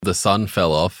the sun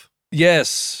fell off.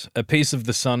 Yes, a piece of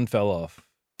the sun fell off.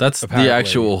 That's Apparently. the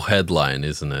actual headline,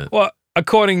 isn't it? Well,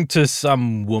 according to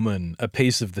some woman, a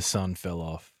piece of the sun fell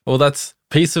off. Well, that's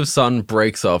piece of sun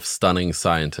breaks off stunning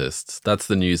scientists. That's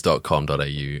the news.com.au.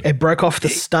 It broke off the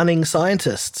stunning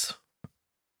scientists.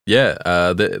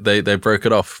 Yeah, they broke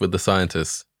it off with the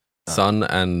scientists. Sun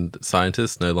and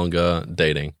scientists no longer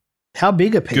dating. How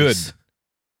big a piece? Good.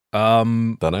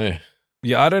 Don't know.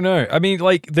 Yeah, I don't know. I mean,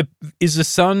 like, is the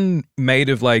sun made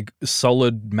of like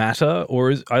solid matter,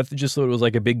 or I just thought it was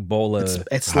like a big ball of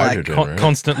It's like hydrogen, right?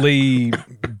 constantly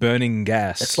burning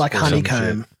gas. it's like or some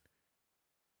honeycomb. shit.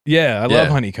 Yeah, I love Yeah.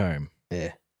 honeycomb.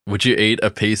 Yeah. Would you eat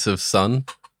a piece of sun?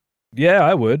 Yeah,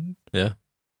 I would. Yeah.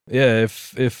 Yeah,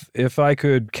 if I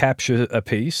could capture a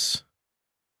piece.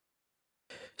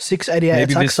 688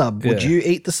 Maybe attack this- sub. Would yeah. you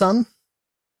eat the sun?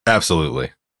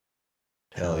 Absolutely.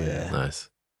 Hell yeah. Nice.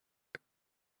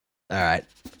 All right.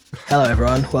 Hello,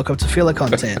 everyone. Welcome to Filler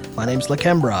Content. My name's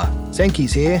Lakembra.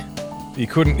 Zenki's here. He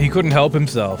couldn't help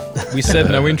himself. We said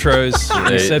no intros.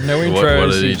 We said no What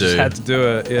intros. did he just do? had to do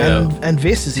it. Yeah. And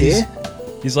Vis is here.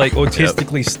 He's like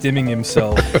autistically stimming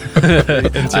himself.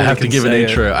 I have to give an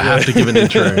intro. I have to give an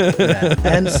intro. Yeah.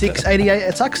 And 688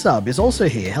 attack sub is also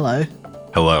here. Hello.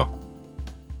 Hello.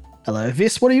 Hello.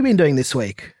 Vis, what have you been doing this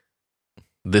week?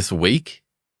 This week?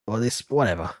 Or this,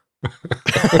 whatever.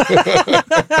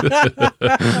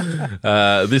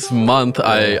 This month,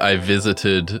 I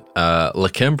visited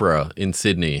Lakembra in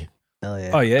Sydney. Hell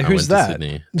yeah. Oh yeah, I who's went to that?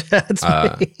 Sydney. That's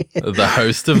me. The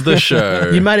host of the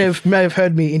show. You may have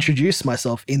heard me introduce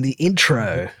myself in the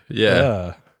intro.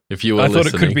 Yeah. If you were I thought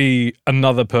listening. it could be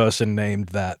another person named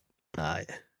that.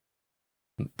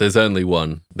 There's only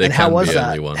one. There and can how was be that?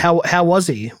 only one. How was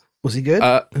he? Was he good?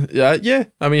 Yeah.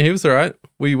 I mean, he was all right.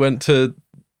 We went to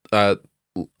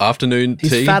afternoon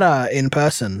He's tea. fatter in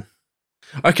person.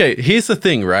 Okay, here's the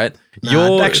thing, right?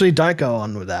 Nah, actually, don't go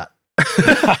on with that.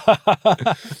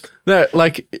 No,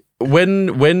 like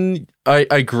when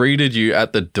I greeted you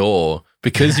at the door,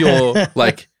 because you're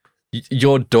like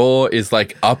your door is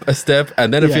like up a step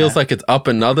and then it Yeah. feels like it's up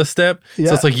another step. Yeah.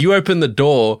 So it's like you open the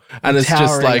door and it's just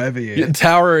Towering like over you.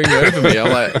 towering over me.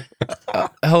 I'm like,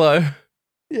 hello.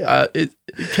 Yeah.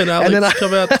 Can And then Alex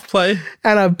come out to play?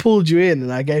 And I pulled you in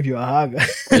and I gave you a hug.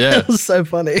 Yeah. It was so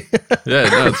funny. Yeah,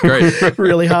 no, it's great.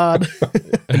 Really hard.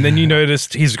 And then you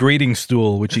noticed his greeting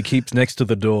stool, which he keeps next to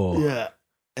the door. Yeah.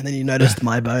 And then you noticed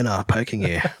my boner poking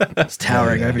you. It's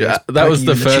towering over you. Yeah, It's that was poking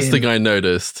the you in first chin. thing I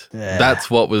noticed. Yeah. That's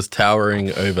what was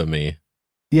towering over me.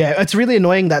 Yeah, it's really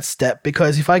annoying that step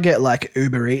because if I get like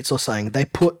Uber Eats or something, they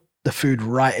put the food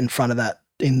right in front of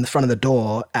the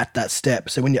door at that step.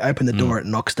 So when you open the door, it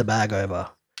knocks the bag over.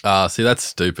 See, that's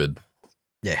stupid.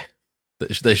 Yeah.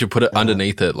 They should put it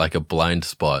underneath it like a blind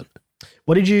spot.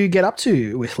 What did you get up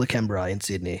to with Lakembra in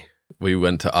Sydney? We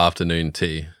went to afternoon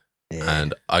tea Yeah.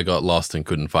 and I got lost and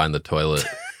couldn't find the toilet.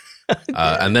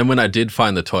 And then when I did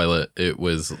find the toilet, it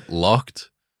was locked,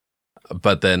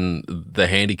 but then the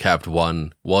handicapped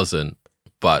one wasn't.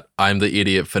 But I'm the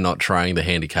idiot for not trying the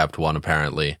handicapped one,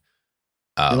 apparently.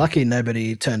 You're lucky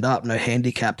nobody turned up. No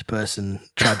handicapped person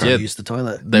tried to Yeah. use the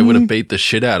toilet. They would have beat the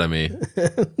shit out of me.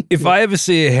 If I ever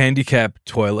see a handicapped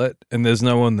toilet and there's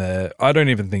no one there, I don't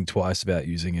even think twice about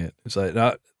using it. It's like,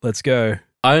 no, let's go.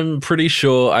 I'm pretty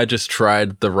sure I just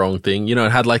tried the wrong thing. You know,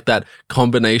 it had like that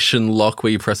combination lock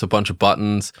where you press a bunch of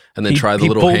buttons and then try the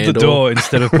little pulled handle. the door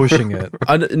instead of pushing it.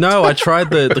 No, I tried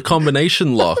the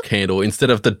combination lock handle instead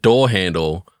of the door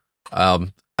handle.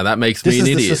 And that makes This me is an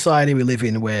the idiot. society we live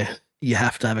in where you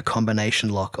have to have a combination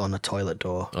lock on a toilet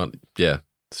door. Yeah,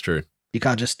 it's true. You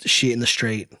can't just shit in the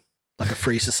street like a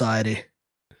free society.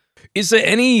 Is there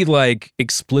any like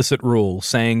explicit rule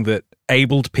saying that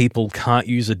abled people can't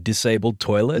use a disabled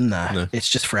toilet? No, it's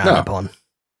just frowned No. upon.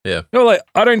 No, like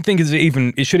I don't think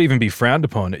it should even be frowned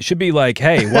upon. It should be like,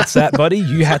 hey, what's that, buddy?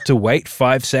 You had to wait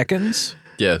 5 seconds.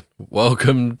 Yeah,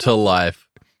 welcome to life.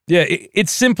 Yeah,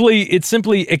 it's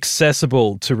simply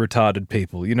accessible to retarded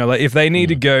people. You know, like if they need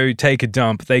to go take a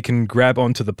dump, they can grab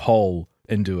onto the pole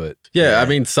and do it. Yeah, I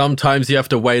mean, sometimes you have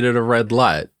to wait at a red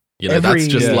light. You know, Every- that's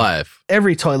just Yeah. life.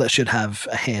 Every toilet should have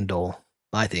a handle,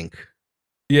 I think.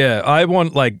 Yeah, I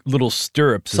want like little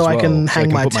stirrups So as I well, can so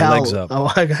hang my put towel. legs up. Oh,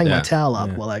 I can hang my Yeah. towel up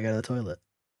Yeah. while I go to the toilet.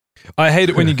 I hate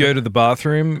it when you go to the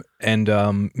bathroom and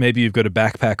maybe you've got a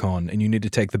backpack on and you need to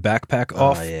take the backpack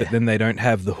off, yeah. but then they don't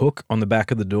have the hook on the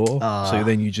back of the door. Ah. So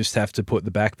then you just have to put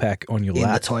the backpack on your In the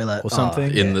lap toilet. or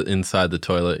something. Yeah. Inside the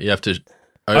toilet. You have to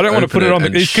I don't wanna open put it on the-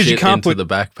 and it's 'cause you shit can't into put- the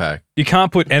backpack. You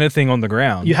can't put anything on the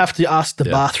ground. You have to ask the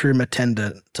Yeah. bathroom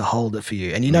attendant to hold it for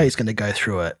you. And you know he's going to go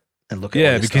through it and look at all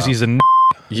yeah, your because stuff. he's a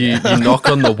You knock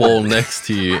on the wall next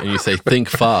to you and you say "think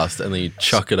fast" and then you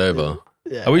chuck it over.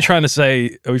 Yeah. Are we trying to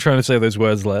say those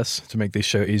words less to make this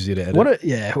show easier to edit?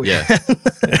 Yeah.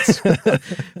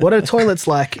 What are toilets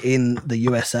like in the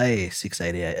USA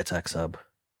 688 attack sub?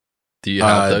 Do you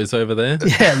have those over there?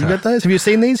 Yeah, you got those? Have you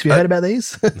seen these? Have you heard about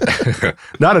these?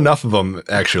 Not enough of them,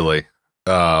 actually.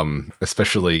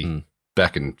 Especially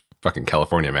back in fucking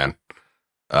California, man.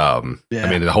 I mean,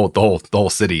 the whole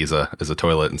city is a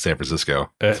toilet in San Francisco.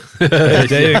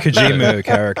 Hideo Kojima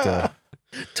character,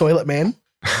 Toilet man.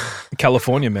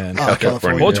 California man, Oh,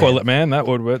 California. or toilet man. That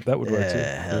would work. That would work Yeah,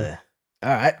 too. hell yeah. All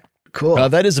right, cool.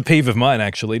 That is a peeve of mine,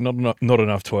 actually. Not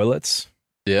enough toilets.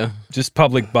 Yeah. Just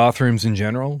public bathrooms in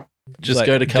general. Just Like,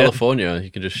 go to California. You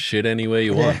can just shit anywhere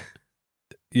you want.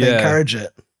 Yeah, Encourage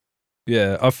it.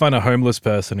 yeah. I find a homeless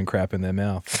person and crap in their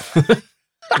mouth.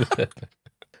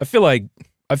 I feel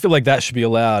like that should be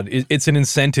allowed. It's an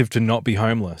incentive to not be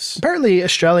homeless. Apparently,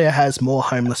 Australia has more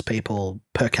homeless people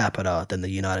per capita than the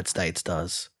United States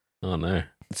does. Oh no.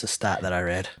 It's a stat that I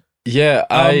read. Yeah,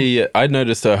 I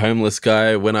noticed a homeless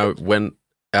guy when I went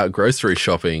out grocery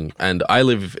shopping, and I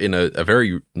live in a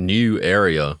very new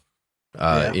area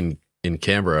in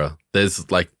Canberra. There's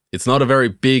like, it's not a very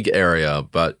big area,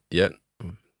 but yet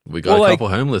we got a couple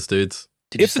homeless dudes.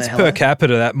 Did you If say it's hello? per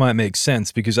capita, that might make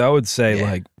sense because I would say Yeah.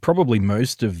 like probably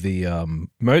most of the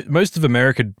most of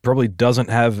America probably doesn't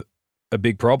have a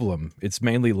big problem. It's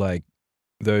mainly like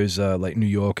those like New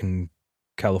York and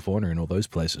California and all those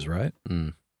places, right?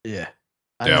 Yeah.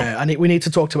 Yeah. We need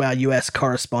to talk to our US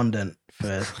correspondent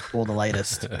for all the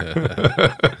latest.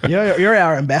 You're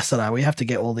our ambassador. We have to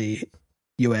get all the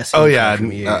US. Oh info yeah, from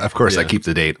and, you. of course I Yeah. keep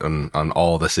the date on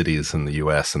all the cities in the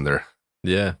U.S. and their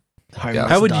Yeah. Homeless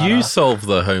How would data. you solve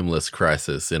the homeless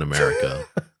crisis in America?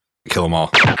 kill them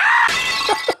all.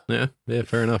 Yeah,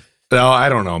 fair enough. No, I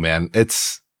don't know, man.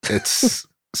 It's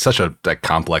such a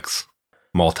complex,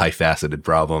 multifaceted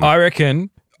problem. I reckon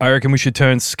we should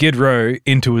turn Skid Row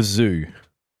into a zoo.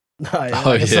 Oh, yeah, Oh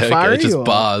like a yeah, safari okay, just or-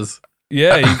 bars.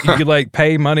 Yeah, you could like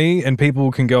pay money and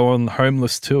people can go on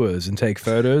homeless tours and take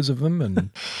photos of them and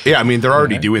Yeah, I mean they're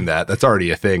already Yeah. doing that. That's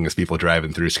already a thing. Is people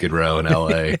driving through Skid Row in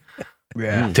L.A.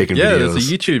 Yeah. taking Yeah, videos.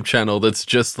 there's a YouTube channel that's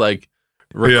just like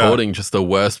recording just the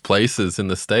worst places in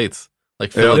the States,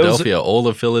 like Yeah. Philadelphia, all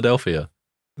of Philadelphia.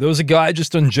 there was a guy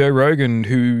just on Joe Rogan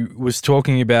who was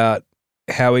talking about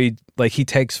how he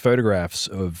takes photographs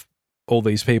of all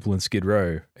these people in Skid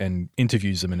Row and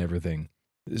interviews them and everything.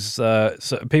 So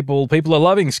people are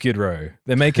loving Skid Row.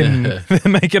 They're making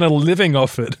a living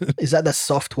off it. Is that the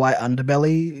soft white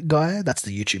underbelly guy? That's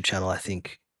the YouTube channel I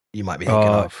think you might be thinking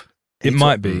of. It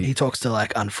might be. He talks to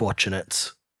like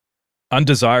unfortunates.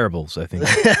 Undesirables, I think.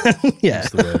 Yeah. That's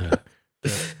the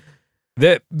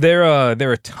word. There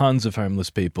are tons of homeless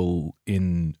people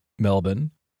in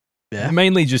Melbourne. Yeah.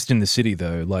 Mainly just in the city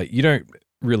though. Like you don't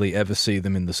really ever see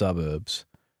them in the suburbs.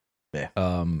 Yeah.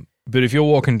 But if you're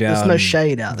walking down There's no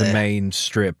shade out the there. main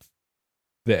strip,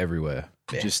 they're everywhere.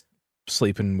 Yeah. Just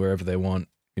sleeping wherever they want,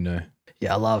 you know.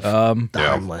 Yeah, I love Um the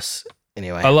Yeah. homeless.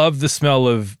 Anyway, I love the smell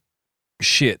of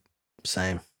shit.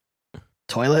 same.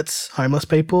 Toilets, homeless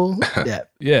people. Yeah.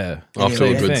 Yeah. Off to a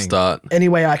Anyway, good thing. start. Any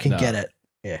way I can No. get it.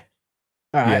 Yeah.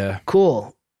 All right. Yeah.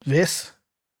 Cool. Vis,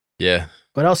 Yeah.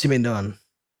 what else you been doing?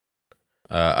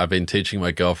 I've been teaching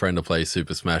my girlfriend to play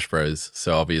Super Smash Bros.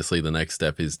 So obviously the next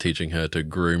step is teaching her to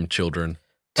groom children.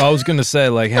 I was gonna say,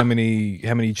 like, how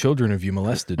many children have you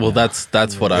molested? Well, now?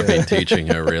 that's what I've been teaching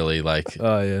her, really. Like,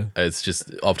 Oh yeah. it's just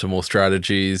optimal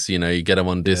strategies. You know, you get them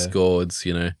on Discords.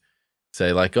 You know,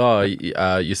 say like, "Oh,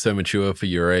 you're so mature for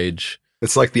your age."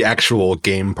 It's like the actual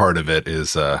game part of it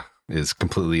is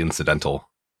completely incidental.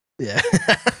 Yeah.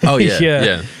 Oh yeah, Yeah.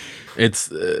 yeah. It's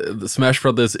the Smash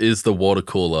Brothers is the water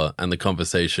cooler, and the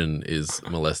conversation is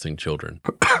molesting children.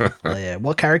 Oh, yeah.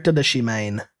 What character does she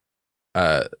main?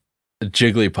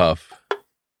 Jigglypuff.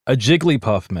 A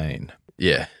Jigglypuff main.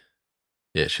 Yeah,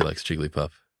 she likes Jigglypuff.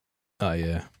 Oh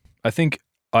yeah. I think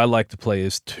I like to play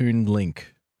as Toon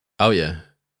Link. Oh yeah,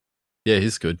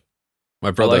 he's good.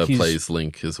 My brother like his- plays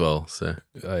Link as well. So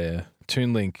Oh yeah.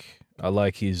 Toon Link. I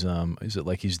like his is it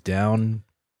like his down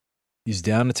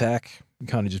attack? He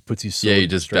kind of just puts his sword yeah, you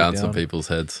just straight bounce down. on people's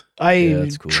heads. I Yeah,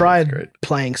 that's cool. tried That's great.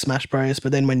 playing Smash Bros,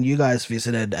 but then when you guys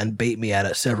visited and beat me at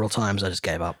it several times, I just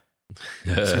gave up.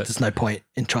 So there's no point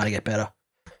in trying to get better.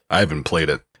 I haven't played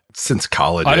it since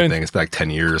college. I I, don't- think it's been like 10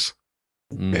 years.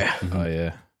 Mm, Yeah. mhm. Oh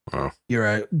yeah. You're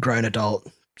a grown adult,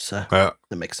 so Uh,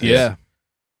 that makes sense. Yeah.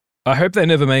 I hope they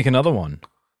never make another one.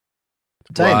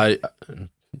 Same. Well,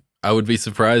 I would be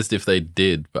surprised if they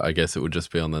did, but I guess it would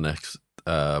just be on the next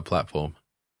platform.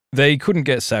 They couldn't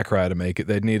get Sakurai to make it.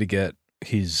 They'd need to get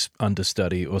his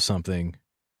understudy or something.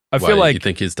 I Why, feel like you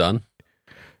think he's done?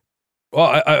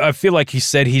 Well, I feel like he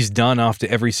said he's done after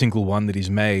every single one that he's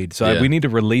made. So Yeah. we need to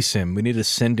release him. We need to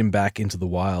send him back into the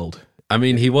wild. I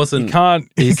mean, he wasn't. He can't.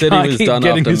 He said can't he was keep done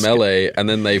getting after his- Melee, and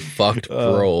then they fucked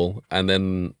Brawl, and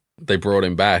then they brought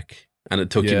him back, and it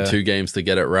took Yeah. him 2 games to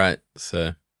get it right.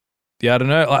 So Yeah, I don't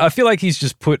know. I feel like he's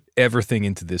just put everything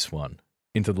into this one,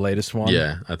 into the latest one.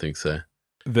 yeah, I think so.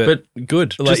 But But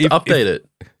good, like, just update it.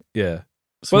 yeah,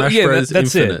 Smash yeah, Bros.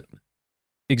 that's it. Infinite.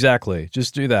 exactly.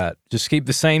 Just do that. Just keep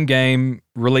the same game,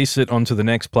 release it onto the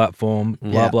next platform.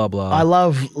 Blah Yeah. blah blah. I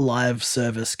love live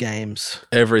service games.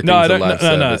 Everything's No, I a don't- live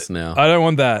no, no. service now. I don't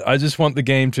want that. I just want the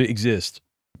game to exist.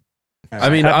 I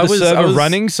mean, Have I the was server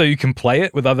running so you can play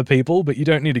it with other people, but you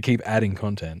don't need to keep adding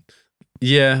content.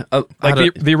 Yeah,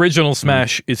 Like the original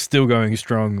Smash is still going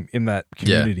strong in that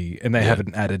Yeah. community, and they Yeah.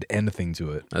 haven't added anything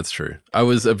to it. that's true. I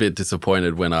was a bit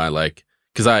disappointed when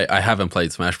because I haven't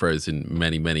played Smash Bros in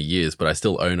many, many years, but I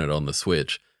still own it on the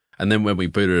Switch. And then when we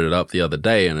booted it up the other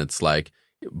day, and it's like,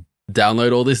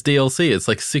 download all this DLC. It's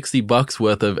like $60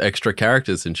 worth of extra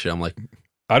characters and shit. I'm like,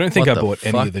 I don't think What I the bought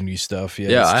any fuck? of the new stuff. Yeah,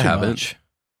 Yeah, it's I too haven't. much.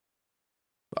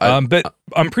 I- But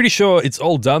I'm pretty sure it's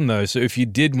all done though. So if you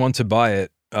did want to buy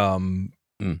it,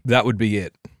 that would be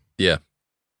it. Yeah.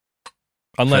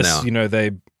 Unless now.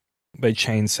 they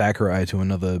chain Sakurai to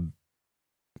another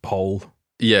pole.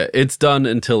 yeah, it's done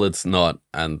until it's not,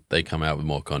 and they come out with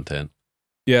more content.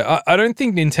 Yeah, I don't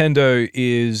think Nintendo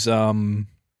is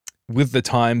with the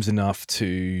times enough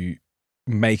to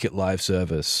make it live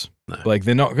service. No. Like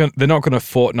they're not going to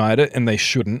Fortnite it, and they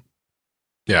shouldn't.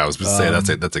 Yeah, I was going to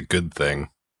say that's a good thing.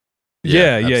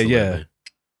 Yeah. absolutely.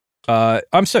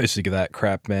 I'm so sick of that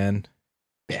crap, man.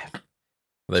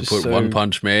 They Just put so- One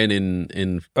Punch Man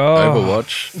in Oh,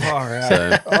 Overwatch. Far out. So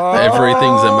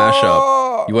everything's a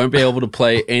mashup. You won't be able to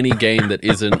play any game that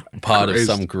isn't part of Christ.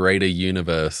 some greater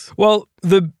universe. Well,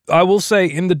 I will say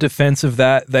in the defense of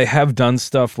that, they have done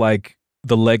stuff like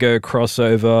the Lego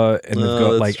crossover, and they've Oh, got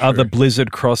that's like true. other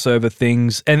Blizzard crossover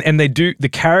things, and they do. The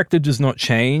character does not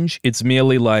change; it's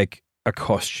merely like a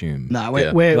costume. No,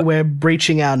 we're, Yeah. we're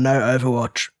breaching our no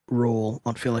Overwatch rule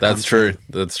on Phil. That's true.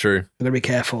 That's true. We're gonna be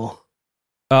careful.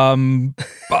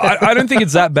 But I don't think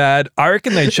it's that bad. I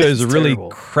reckon they chose a It's really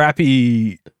terrible.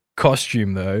 crappy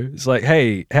costume, though. It's like,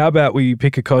 hey, how about we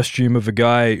pick a costume of a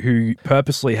guy who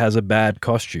purposely has a bad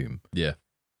costume? Yeah.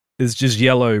 It's just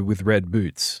yellow with red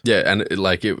boots. Yeah, and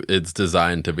it's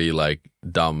designed to be like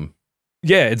dumb.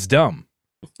 Yeah, it's dumb.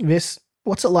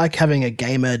 What's it like having a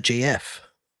gamer GF?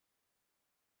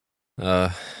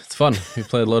 It's fun. We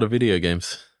play a lot of video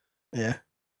games. Yeah.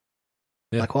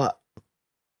 Yeah. Like what?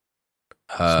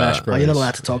 Smash Oh, Bros. you're not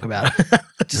allowed to talk about it.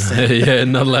 Just saying. yeah,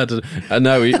 not allowed to.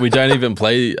 No, we don't even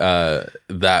play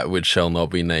that which shall not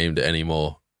be named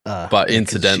anymore. But Yeah, 'cause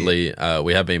incidentally,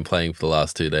 we have been playing for the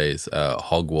last 2 days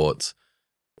Hogwarts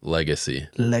Legacy.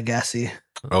 Legacy.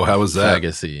 Oh, how was that?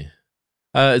 Legacy.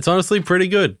 It's honestly pretty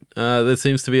good. There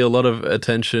seems to be a lot of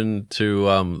attention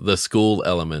to the school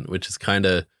element, which is kind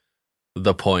of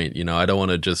the point. You know, I don't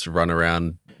want to just run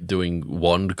around doing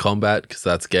wand combat because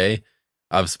that's gay.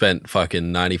 I've spent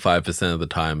fucking 95% of the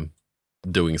time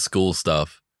doing school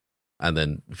stuff and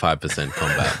then 5%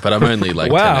 combat. But I'm only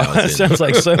like 10 wow, hours that in. sounds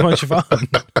like so much fun.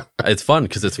 It's fun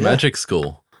because it's Yeah. magic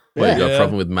school. What, you got Yeah. a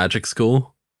problem with magic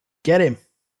school? Get him.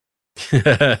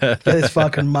 Get this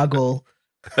fucking muggle.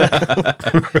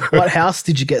 What house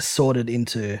did you get sorted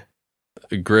into?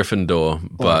 Gryffindor,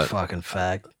 What a but fucking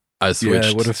fag. I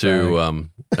switched what a to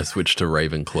I switched to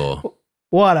Ravenclaw.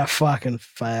 What a fucking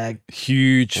fag.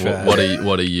 Huge fan. What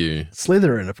are you?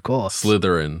 Slytherin, of course.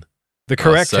 Slytherin. The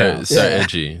correct so, house. So Yeah.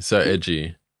 edgy. So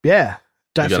edgy. Yeah.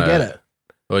 Don't You're forget gonna- it.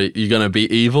 Or you're gonna be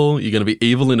evil? You're gonna be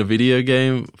evil in a video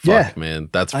game? Fuck, Yeah, man.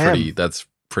 That's I pretty am. that's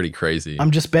pretty crazy.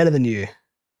 I'm just better than you.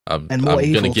 I'm and more gonna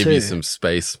evil give too. you some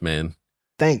space, man.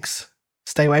 Thanks.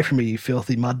 Stay away from me, you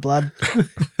filthy mudblood.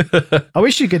 I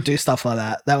wish you could do stuff like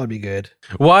that. That would be good.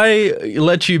 Why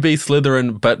let you be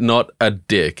Slytherin but not a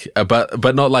dick?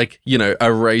 But not like, you know, a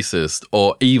racist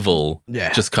or evil.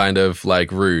 Yeah. Just kind of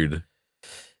like rude.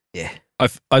 Yeah.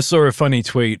 I saw a funny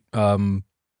tweet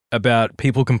about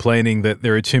people complaining that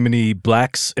there are too many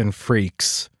blacks and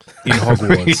freaks in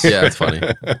Hogwarts. Yeah, it's funny.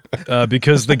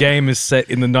 Because the game is set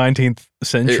in the 19th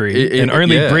century and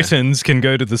only yeah. Britons can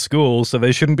go to the school, so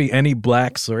there shouldn't be any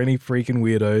blacks or any freaking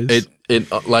weirdos.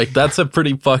 It like that's a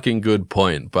pretty fucking good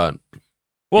point, but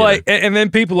well, yeah. like, and then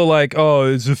people are like, "Oh,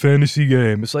 it's a fantasy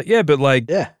game." It's like, yeah, but like,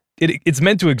 Yeah. it's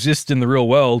meant to exist in the real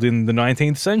world in the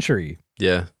 19th century.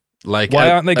 yeah. Like Why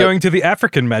aren't they going to the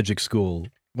African magic school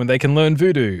when they can learn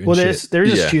voodoo? And Well, shit? there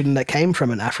is Yeah. a student that came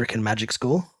from an African magic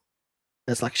school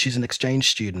It's like she's an exchange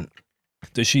student.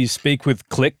 Does she speak with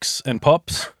clicks and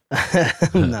pops?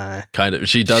 No. Kind of.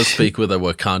 She does speak with a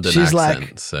Wakandan She's accent.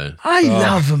 like, So I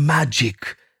love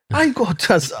magic. I got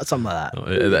something like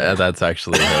that. that's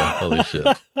actually her. Holy shit.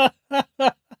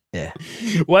 Yeah.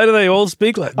 Why do they all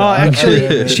speak like that? Oh,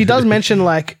 actually, she does mention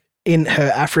like in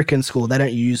her African school they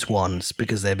don't use wands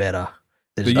because they're better.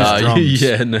 They just use drums.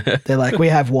 yeah. No. They're like, we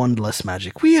have wandless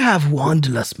magic. We have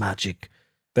wandless magic.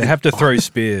 They have to throw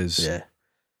spears. Yeah.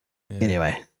 Yeah.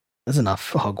 Anyway, that's enough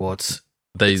for Hogwarts.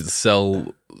 They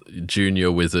sell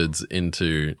junior wizards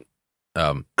into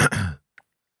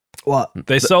What?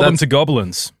 They sell them that's- to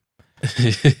goblins.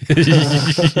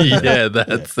 yeah,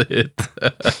 that's it.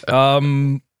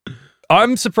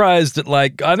 I'm surprised that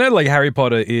I know Harry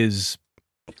Potter is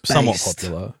somewhat Based.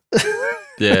 popular.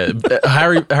 Yeah,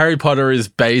 Harry Potter is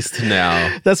based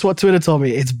now. That's what Twitter told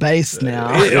me. It's based now.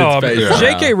 It's based now.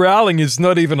 J.K. Rowling is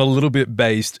not even a little bit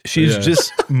based. She's Yeah.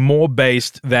 just more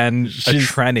based than a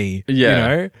She's- tranny. yeah. You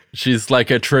know? She's like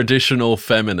a traditional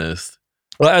feminist.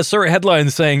 Well, I saw a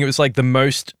headline saying it was the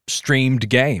most streamed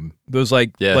game. There was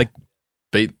Yeah.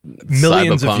 Beat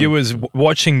millions of Cyberpunk. viewers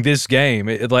watching this game.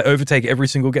 It overtake every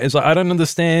single game. It's I don't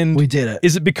understand. We did it.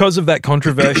 Is it because of that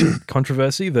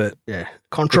controversy that Yeah.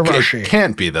 Controversy. It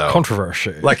can't be though.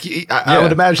 controversy? Like I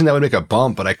would imagine that would make a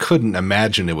bump, but I couldn't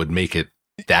imagine it would make it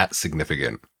that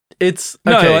significant. It's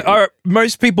no, okay.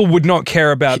 most people would not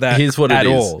care about that. Here's what at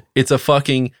it is. all. It's a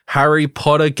fucking Harry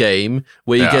Potter game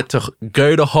where you Yeah. get to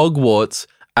go to Hogwarts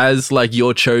as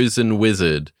your chosen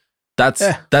wizard. That's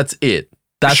it.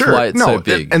 That's Sure, why it's so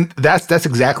big. and that's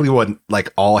exactly what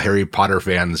all Harry Potter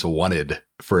fans wanted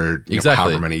for Exactly.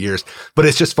 however many years. But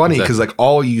it's just funny because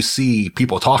all you see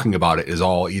people talking about it is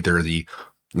all either the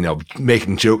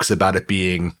making jokes about it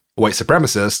being white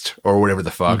supremacist or whatever the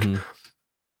fuck, Mhm.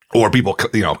 or people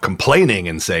complaining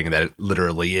and saying that it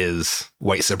literally is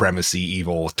white supremacy,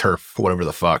 evil, turf, whatever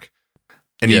the fuck.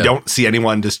 And Yeah. you don't see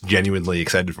anyone just genuinely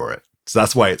excited for it. So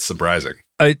that's why it's surprising.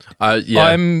 Yeah.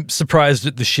 I'm surprised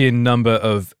at the sheer number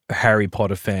of Harry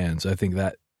Potter fans. I think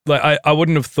that I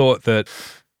wouldn't have thought that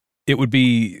it would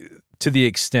be to the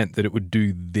extent that it would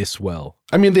do this well.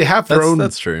 I mean, they have their own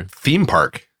That's true. theme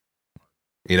park.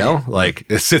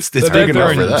 It's They're big enough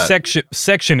their for own that.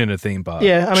 section in a theme park.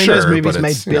 Yeah, I mean, Sure, those movies but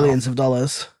made it's, billions of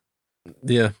dollars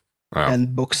Yeah. Wow.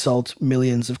 and books sold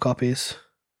millions of copies.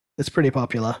 It's pretty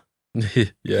popular.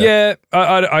 Yeah,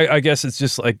 I guess it's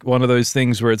just one of those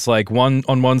things where it's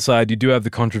on one side you do have the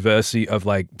controversy of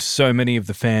so many of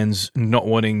the fans not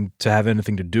wanting to have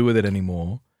anything to do with it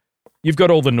anymore. You've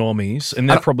got all the normies, and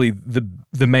they're probably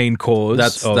the main cause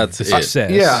of That's the it.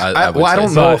 success. Yeah, I would I say don't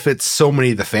so. know if it's so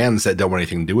many of the fans that don't want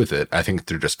anything to do with it. I think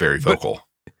they're just very vocal.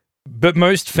 But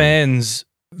most fans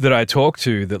that I talk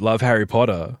to that love Harry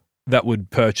Potter that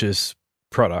would purchase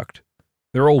product,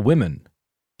 they're all women.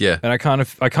 Yeah. And I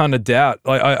kind of doubt.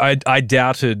 I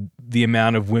doubted the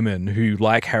amount of women who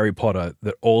like Harry Potter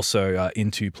that also are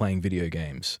into playing video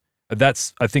games.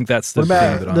 I think that's the What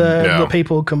thing about that I'm. the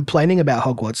people complaining about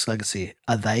Hogwarts Legacy?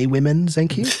 Are they women,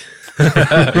 Zenki?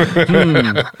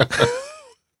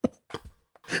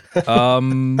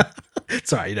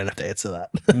 Sorry, you don't have to answer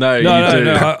that. No, you No, do.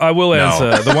 I will No.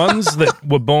 answer. The ones that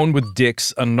were born with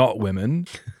dicks are not women,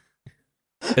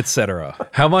 etc.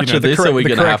 How much You know, of the this correct- are we the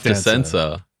going to have correct to answer.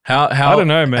 censor? How? I don't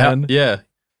know, man. Yeah.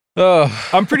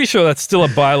 I'm pretty sure that's still a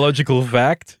biological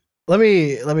fact. Let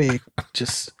me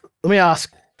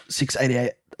ask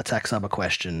 688 Attack Sub a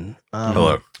question.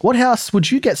 Hello. What house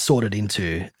would you get sorted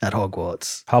into at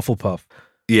Hogwarts? Hufflepuff.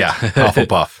 Yeah,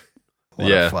 Hufflepuff. What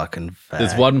Yeah. a fucking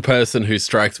There's fag. one person who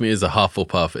strikes me as a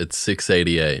Hufflepuff. It's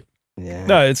 688. Yeah.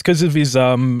 No, it's because of his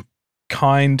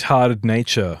kind-hearted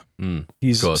nature. Mm,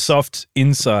 He's of course. soft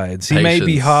insides. He may be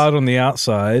Patience. hard on the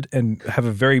outside and have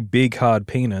a very big, hard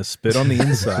penis, but on the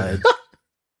inside,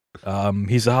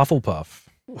 he's a Hufflepuff.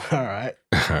 All right.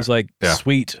 He's like Yeah.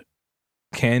 sweet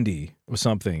candy or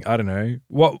something. I don't know.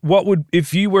 What would,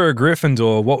 if you were a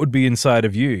Gryffindor, what would be inside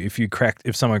of you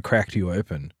if someone cracked you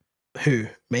open? Who?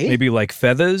 Me? Maybe like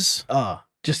feathers? Oh,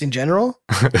 just in general?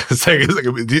 It's like,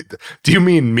 do you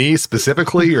mean me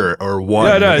specifically or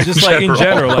one? No, just like in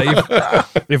general. Like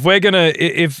if we're gonna,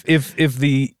 if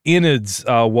the innards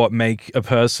are what make a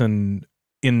person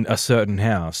in a certain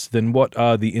house, then what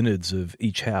are the innards of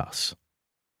each house?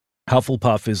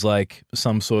 Hufflepuff is like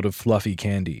some sort of fluffy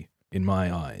candy in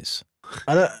my eyes.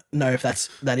 I don't know if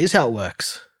that is how it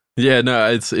works. Yeah,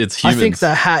 no, it's humans. I think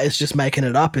the hat is just making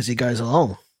it up as he goes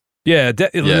along. Yeah,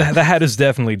 Yeah. the hat is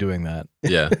definitely doing that.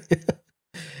 Yeah.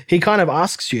 He kind of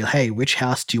asks you, hey, which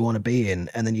house do you want to be in?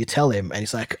 And then you tell him, and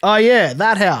he's like, oh, yeah,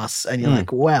 that house. And you're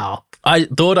like, wow, I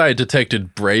thought I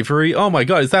detected bravery. Oh my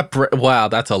god, is that wow?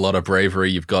 That's a lot of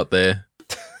bravery you've got there.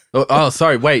 Oh,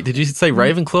 sorry. Wait, did you say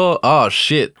Ravenclaw? Oh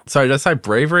shit. Sorry, did I say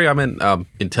bravery? I meant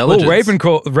intelligence.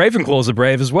 Well, Ravenclaws are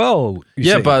brave as well.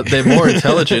 Yeah, but they're more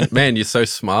intelligent. Man, you're so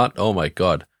smart. Oh my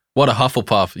god, what a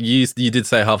Hufflepuff! You did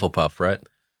say Hufflepuff, right?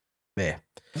 Yeah.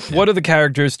 What are the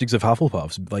characteristics of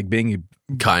Hufflepuffs? Like being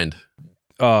kind.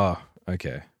 Oh,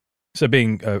 okay. So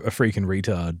being a freaking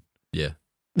retard. Yeah.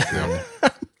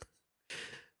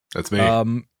 That's me.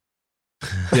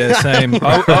 Yeah, same.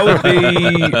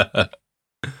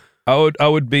 I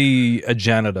would be a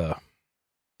janitor.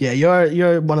 Yeah,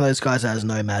 you're one of those guys that has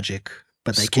no magic,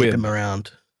 but they keep Squib. him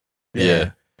around.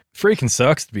 Yeah. Freaking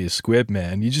sucks to be a squib,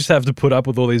 man. You just have to put up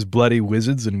with all these bloody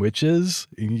wizards and witches.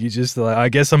 And you just like, I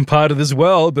guess I'm part of this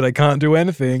world, but I can't do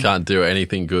anything. Can't do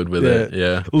anything good with it.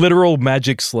 Yeah. Literal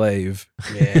magic slave.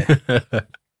 Yeah.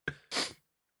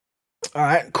 All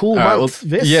right, cool. All right, month,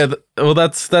 Vis. yeah,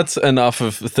 that's enough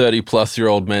of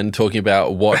 30-plus-year-old men talking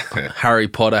about what Harry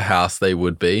Potter house they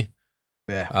would be.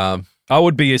 Yeah. I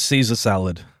would be a Caesar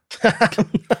salad.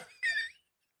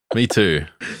 Me too.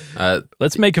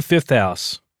 Let's make a fifth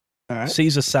house. All right.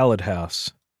 Caesar salad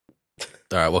house. All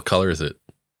right, what color is it?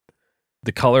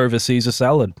 The color of a Caesar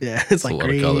salad. Yeah, it's like a lot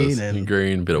of colors. green and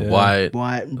Green, bit of Yeah. white.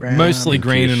 white and brown. Mostly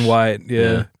green and pinkish. white.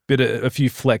 Yeah. Yeah. A few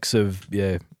flecks of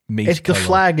meat. The color.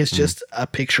 flag is just a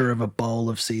picture of a bowl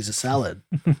of Caesar salad.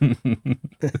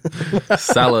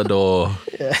 Salador.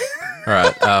 Yeah. All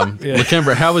right, Yeah.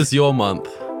 Lakembra, how was your month?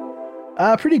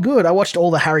 Pretty good. I watched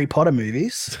all the Harry Potter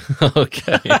movies.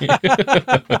 Okay.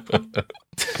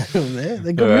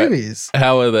 They're good All right. movies.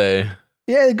 How are they?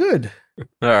 Yeah, they're good.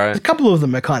 All right. A couple of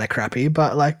them are kind of crappy,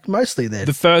 but like mostly they're.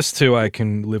 The first two I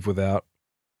can live without.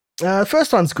 The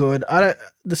first one's good.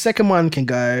 The second one can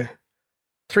go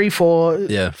 3, 4.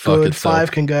 Yeah, fuck Good. itself.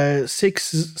 5 can go. 6,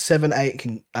 7,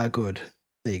 8 are good.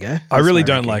 There you go. I That's really my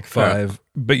don't ranking. like 5,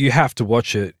 but you have to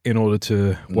watch it in order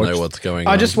to watch. Know what's going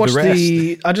I on. just watched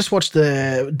The I just watched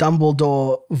the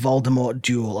Dumbledore Voldemort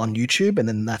duel on YouTube, and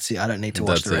then that's it. I don't need to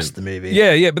watch That's the rest it. of the movie.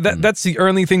 Yeah, but that's the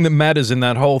only thing that matters in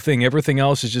that whole thing. Everything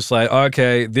else is just like,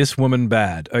 okay, this woman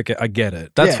bad. Okay, I get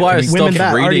it. That's Yeah, why I women stopped bad.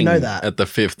 I already reading know that. at the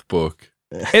 5th book.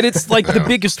 And it's like the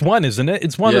biggest one, isn't it?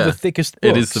 It's one of Yeah. the thickest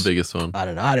books. It is the biggest one. I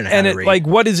don't know. I don't know. And how to it read. like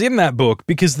what is in that book?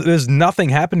 Because there's nothing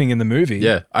happening in the movie.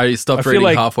 Yeah, I stopped I feel reading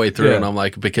like- halfway through yeah. and I'm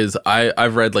like, because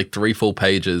I've read like 3 full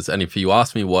pages, and if you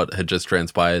asked me what had just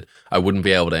transpired, I wouldn't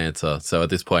be able to answer. So at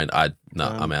this point, I'm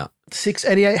out.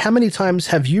 688. How many times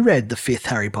have you read the 5th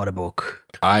Harry Potter book?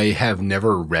 I have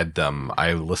never read them.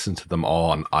 I listened to them all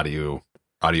on audiobook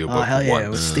Oh hell yeah! It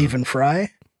was once. Stephen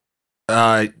Fry.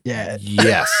 Yeah.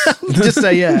 Yes. Just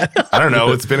say yeah. I don't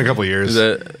know. It's been a couple of years. Is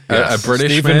it Yes. a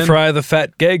British Stephen man? Fry, the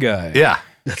fat gay guy. Yeah.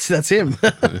 That's him.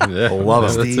 Yeah, Love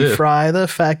it. that's Steve it. Fry, the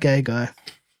fat gay guy.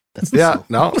 That's the Yeah. song.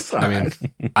 No. It's I mean,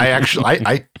 I actually,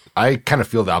 I kind of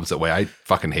feel the opposite way. I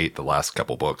fucking hate the last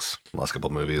couple books, last couple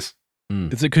movies.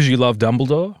 Is it because you love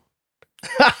Dumbledore?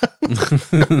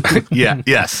 Yeah.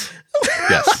 Yes.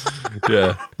 Yes.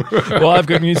 Yeah. Well, I've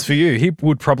got news for you. He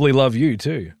would probably love you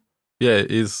too. Yeah,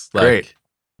 he's like, Great.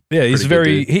 Yeah, he's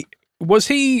Pretty good very. Was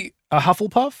he a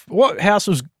Hufflepuff? What house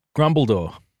was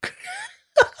Grumbledore?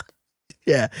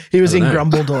 Yeah, he was I in don't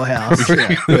know. Grumbledore House.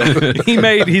 Yeah. He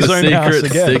made his the own house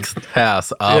secret again. 6th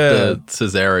house after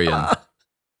Caesarean.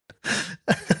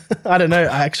 I don't know.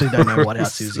 I actually don't know what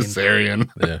house he was in. Caesarean.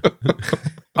 Yeah.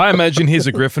 I imagine he's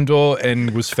a Gryffindor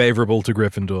and was favorable to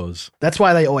Gryffindors. That's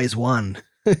why they always won.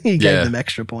 He gave Yeah. them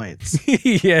extra points.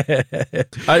 Yeah.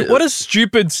 I- What a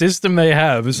stupid system they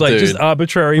have. It's like Dude. just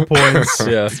arbitrary points.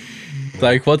 Yeah.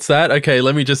 Like, what's that? Okay,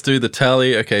 let me just do the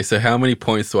tally. Okay, so how many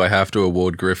points do I have to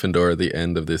award Gryffindor at the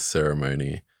end of this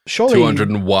ceremony? Surely,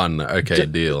 201. Okay,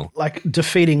 deal. like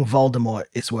defeating Voldemort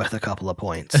is worth a couple of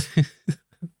points.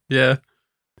 Yeah.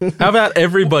 How about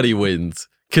everybody wins?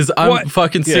 Because I'm What?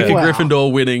 fucking sick Yeah. of Wow.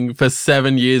 Gryffindor winning for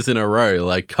 7 years in a row.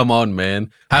 Like, come on,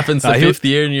 man. Happens the he- 5th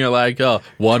year, and you're like, oh,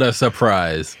 what a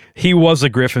surprise. He was a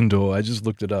Gryffindor. I just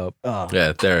looked it up. Oh,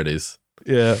 Yeah, there it is.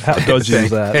 Yeah. How dodgy is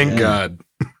that? Thank God.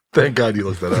 Thank God you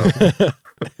looked that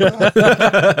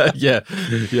up.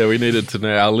 Yeah, we needed to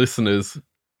know. Our listeners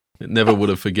never would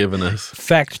have forgiven us.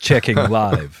 Fact checking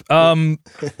live.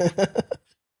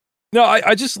 No,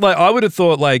 I just like I would have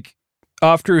thought like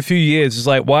after a few years, it's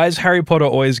like why is Harry Potter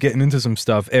always getting into some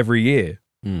stuff every year?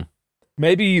 Hmm.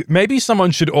 Maybe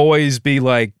someone should always be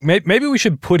like maybe we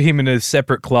should put him in a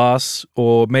separate class,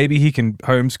 or maybe he can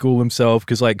homeschool himself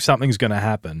because like something's gonna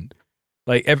happen.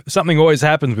 Like something always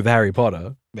happens with Harry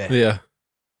Potter. Yeah.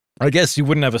 I guess you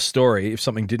wouldn't have a story if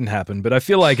something didn't happen, but I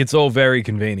feel like it's all very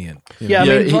convenient. you know? yeah. I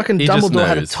Yeah, mean, he fucking just Dumbledore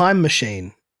had a knows. time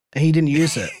machine, and he didn't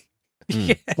use it.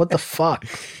 Yeah. What the fuck?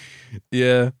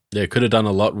 Yeah. Yeah, could have done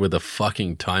a lot with a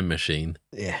fucking time machine.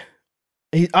 Yeah.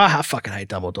 I fucking hate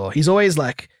Dumbledore. He's always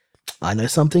like, I know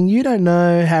something you don't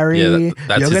know, Harry. Yeah,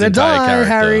 that's You're his gonna entire die, character.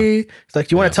 Harry. It's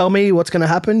like, you want Yeah. to tell me what's gonna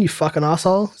happen, you fucking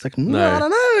asshole? It's like, no, No. I don't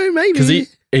know, maybe. Because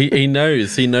he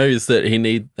knows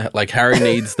that Harry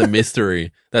needs the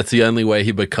mystery. That's the only way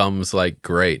he becomes like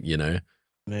great, you know?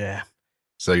 Yeah.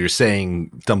 So you're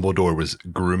saying Dumbledore was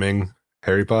grooming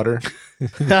Harry Potter?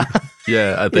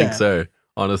 Yeah, I think Yeah. so,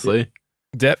 honestly.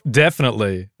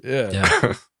 Definitely. Yeah.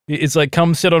 Yeah. It's like,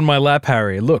 come sit on my lap,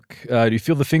 Harry. Look, do you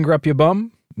feel the finger up your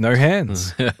bum? No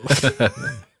hands.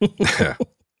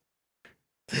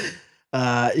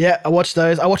 Yeah, I watched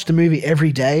those. I watched a movie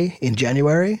every day in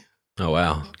January Oh,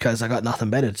 wow. because I got nothing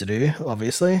better to do,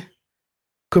 obviously.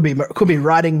 Could be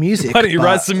writing music. Why don't you but-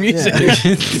 write some music?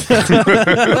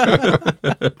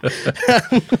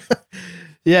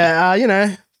 Yeah, you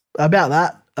know, about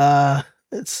that.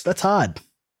 That's hard.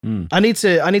 Mm. I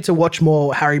need to watch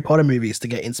more Harry Potter movies to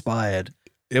get inspired.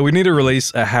 Yeah, we need to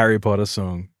release a Harry Potter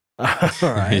song. All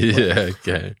right. Yeah,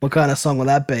 okay. What kind of song will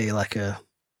that be? Like a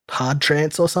hard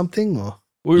trance or something? Or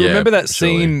We Yeah, remember that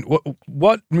surely. scene.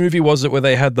 What movie was it where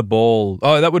they had the ball?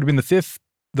 Oh, that would have been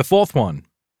the fourth one.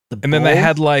 And then they ball?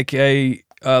 had like a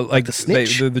like the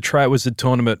snitch? the try was a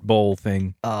tournament ball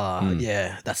thing.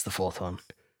 Yeah, that's the fourth one.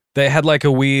 They had like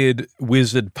a weird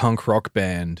wizard punk rock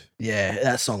band. Yeah,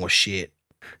 that song was shit.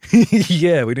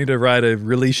 Yeah, we need to write a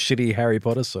really shitty Harry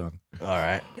Potter song. All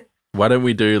right. Why don't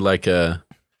we do like a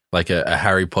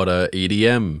Harry Potter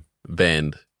EDM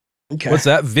band? Okay. What's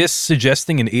that? Vis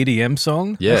suggesting an EDM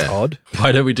song? Yeah. That's odd.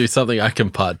 Why don't we do something I can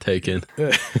partake in?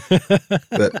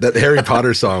 That Harry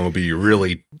Potter song will be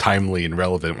really timely and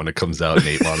relevant when it comes out in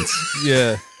 8 months.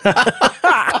 Yeah.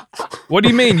 What do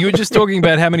you mean? You were just talking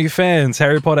about how many fans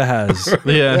Harry Potter has.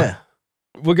 Yeah.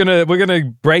 We're gonna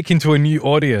break into a new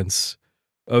audience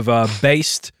of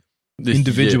based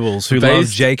individuals who love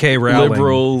Based J.K. Rowling.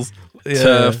 liberals, Yeah.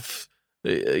 turf,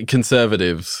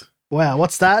 conservatives. Wow,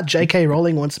 what's that? J.K.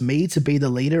 Rowling wants me to be the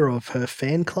leader of her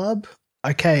fan club?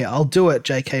 Okay, I'll do it,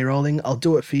 J.K. Rowling. I'll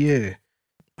do it for you.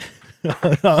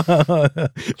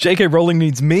 J.K. Rowling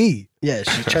needs me. Yeah,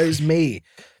 she chose me.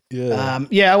 Yeah.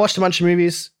 Yeah, I watched a bunch of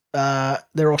movies.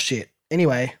 They're all shit.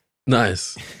 Anyway,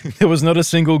 Nice. There was not a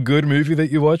single good movie that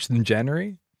you watched in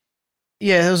January.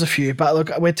 yeah, there was a few, but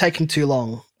look, we're taking too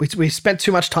long. We spent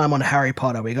too much time on Harry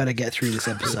Potter. We got to get through this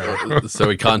episode. So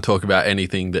we can't talk about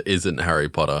anything that isn't Harry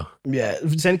Potter. Yeah,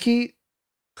 Zenki,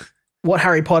 what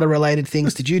Harry Potter related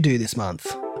things did you do this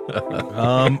month?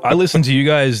 I listened to you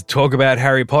guys talk about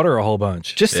Harry Potter a whole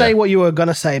bunch. Just say what you were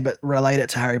gonna say, but relate it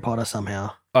to Harry Potter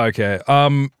somehow. Okay.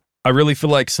 I really feel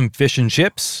like some fish and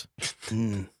chips.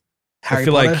 Harry I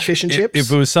feel Potter like fish and if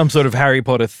chips. it was some sort of Harry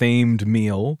Potter themed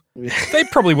meal, they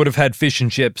probably would have had fish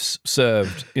and chips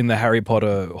served in the Harry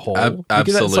Potter hall.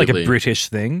 Because that's like a absolutely. British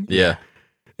thing. Yeah.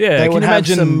 Yeah, they can would you have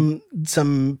imagine?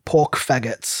 some pork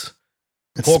faggots.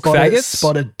 And Pork spotted, faggots?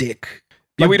 spotted dick.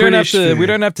 Yeah, Like we don't British have to. We food.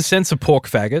 don't have to censor pork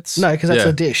faggots. No, because that's Yeah.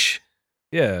 a dish.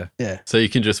 Yeah, So you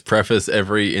can just preface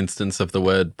every instance of the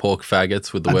word pork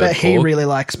faggots with the I word bet he pork. really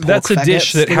likes pork that's a faggots.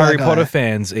 dish that Look at Harry guy. Potter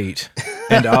fans eat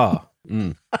and are.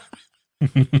 Mm.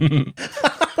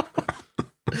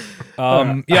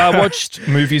 Yeah, I watched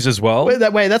movies as well. Wait,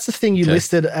 that's the thing you Okay.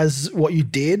 listed as what you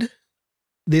did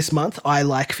this month. I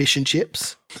like fish and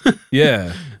chips.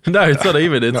 Yeah, No, it's not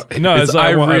even. It's, No, it's it's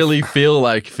like I what I- really feel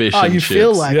like fish Oh, and you chips.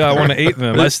 feel like yeah, I want to eat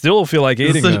them. I still feel like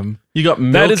eating So them. You got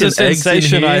milk That is a and eggs in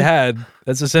sensation I here? had.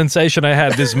 That's a sensation I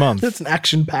had this month. It's an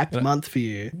action-packed month for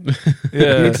you. You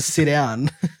Yeah, need to sit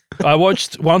down. I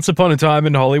watched Once Upon a Time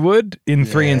in Hollywood in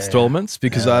 3 Yeah. installments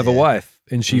because Hell I have a yeah. wife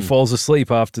and she falls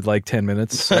asleep after like 10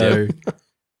 minutes. So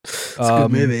It's a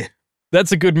good movie.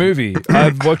 that's a good movie.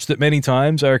 I've watched it many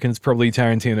times. I reckon it's probably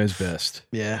Tarantino's best.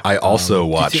 Yeah. I also did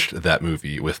you- watched that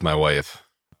movie with my wife,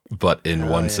 but in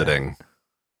one yeah. sitting.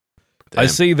 I Damn.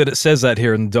 see that it says that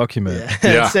here in the document.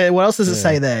 Yeah. Yeah. So what else does it Yeah.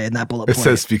 say there in that bullet It point?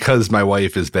 says, because my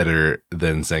wife is better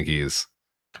than Zenki's.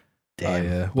 Damn. Oh,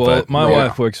 yeah. Well, But, my yeah.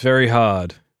 wife works very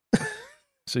hard.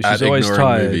 So she's At always ignoring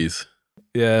tired. movies.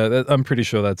 Yeah, I'm pretty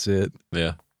sure that's it.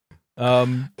 Yeah.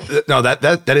 No,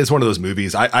 that is one of those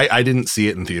movies. I didn't see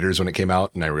it in theaters when it came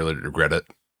out, and I really regret it.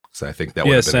 So I think that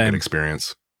would Yeah, have been a same. good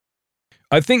experience.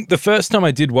 I think the first time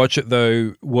I did watch it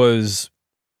though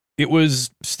it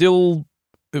was still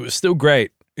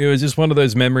great. It was just one of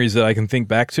those memories that I can think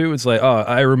back to. It's like, oh,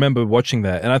 I remember watching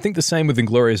that. And I think the same with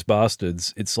Inglourious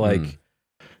Bastards. It's like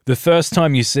the first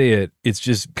time you see it, it's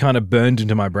just kind of burned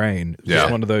into my brain. It's just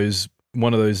Yeah. one of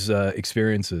those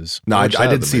experiences. No, I watched that at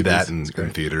did the see that movies. It's in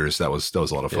great. theaters. That was a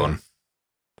lot of fun.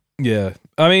 Yeah.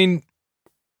 I mean,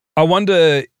 I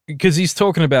wonder, because he's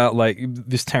talking about like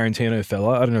this Tarantino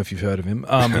fella. I don't know if you've heard of him.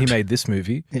 He made this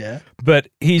movie, Yeah. but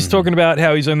he's talking about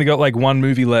how he's only got like one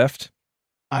movie left.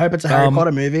 I hope it's a Harry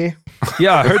Potter movie.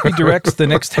 Yeah, I hope he directs the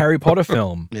next Harry Potter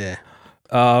film. Yeah.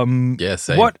 Yeah,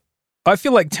 same. What I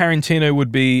feel like Tarantino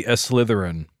would be a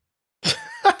Slytherin.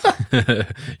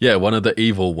 Yeah, one of the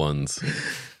evil ones.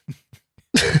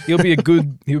 He'll be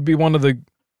one of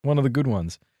the good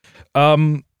ones.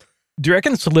 Do you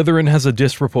reckon Slytherin has a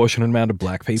disproportionate amount of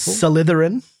black people?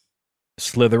 Slytherin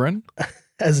Slytherin?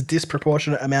 has a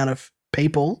disproportionate amount of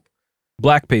people.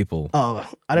 Black people. Oh,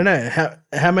 I don't know.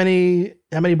 How many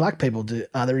black people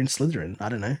are there in Slytherin? I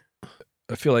don't know.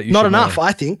 I feel like Not should enough, know.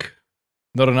 I think.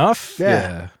 Not enough?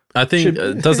 Yeah. I think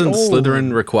doesn't Oh.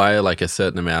 Slytherin require like a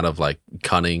certain amount of like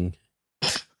cunning?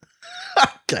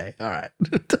 Okay, all right.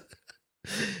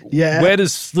 Yeah. Where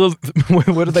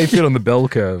where do they fit on the bell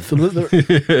curve?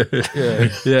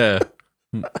 Yeah.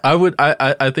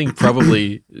 I think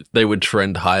probably they would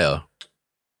trend higher.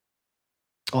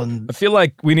 On I feel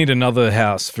like we need another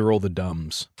house for all the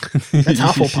dumbs. that's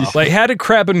Hufflepuff. Like, how did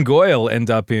Crabbe and Goyle end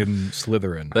up in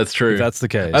Slytherin? That's true. If that's the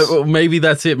case. Well, maybe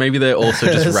that's it. Maybe they're also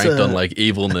just That's ranked on a- like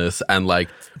evilness and like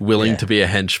willing Yeah. to be a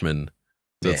henchman.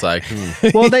 So it's like,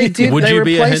 Well, they did. Would They you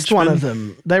be a replaced one henchman? of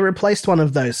them. They replaced one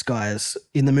of those guys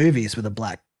in the movies with a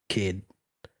black kid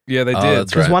Yeah, they Oh, did.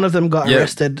 that's because right. one of them got Yeah.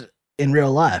 arrested in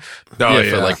real life, Oh,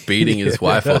 for like beating his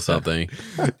wife or something.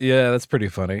 Yeah, that's pretty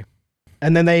funny.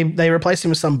 and then they replaced him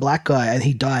with some black guy, and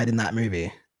he died in that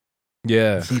movie.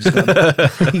 Yeah. He just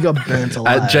got, he got burnt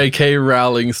alive. At J.K.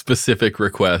 Rowling's specific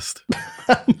request.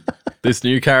 This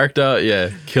new character,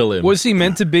 yeah, kill him. Was he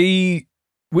meant to be?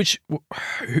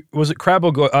 Was it Crabbe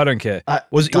or Goyle? I don't care.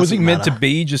 Was he Doesn't meant to matter.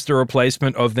 be just a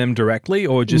replacement of them directly,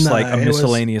 or just No, like a it was-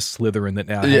 miscellaneous Slytherin that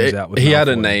now hangs out with? he had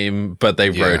a Malfoy? name, but they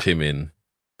Yeah. wrote him in.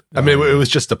 I mean, it was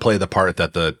just to play the part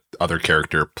that the other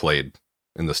character played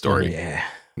in the story Yeah.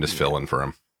 and just fill in for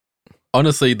him.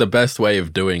 Honestly, the best way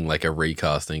of doing like a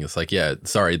recasting is like, yeah,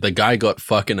 sorry, the guy got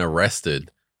fucking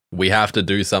arrested. We have to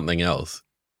do something else.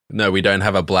 No, we don't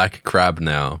have a black Crabbe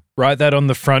now. Write that on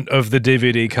the front of the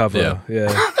DVD cover. Yeah.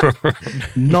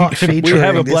 Not featuring. We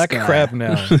have a this black guy. Crabbe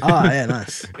now. Oh yeah,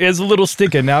 nice. Here's a little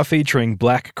sticker now featuring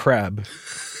Black Crabbe.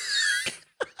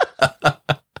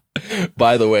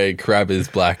 By the way, Crabbe is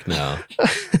black now.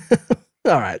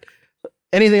 All right.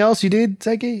 Anything else you did,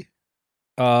 Seki?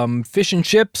 Fish and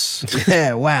chips.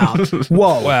 Yeah. Wow.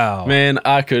 Whoa. Wow. Man,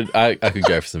 I could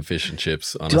go for some fish and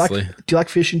chips, Do you honestly. like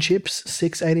fish and chips?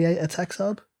 688 attack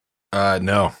sub.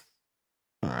 No,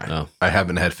 All right. No. I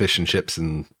haven't had fish and chips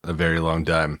in a very long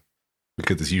time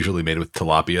because it's usually made with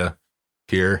tilapia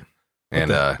here,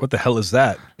 and What the hell is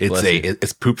that? Bless you.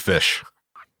 it's poop fish.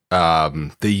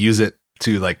 They use it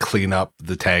to like clean up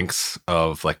the tanks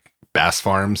of like bass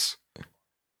farms.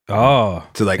 Oh.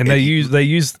 To like, And they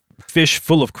use fish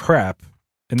full of crap,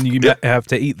 and you Yep. have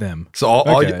to eat them. so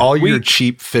all Okay. your We-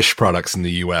 cheap fish products in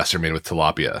the U.S. are made with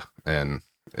tilapia, and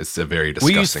it's a very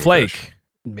disgusting. We use flake. fish.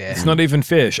 Yeah. It's not even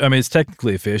fish. I mean, it's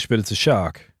technically a fish, but it's a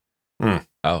shark.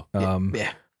 Oh,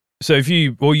 Yeah. So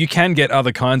you can get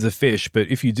other kinds of fish, but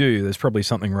if you do, there's probably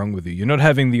something wrong with you. You're not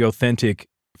having the authentic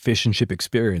fish and chip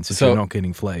experience if So- you're not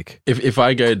getting flake. if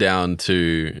I go down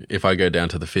to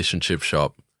the fish and chip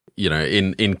shop, you know,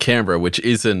 in Canberra, which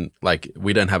isn't like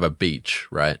we don't have a beach,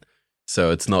 right?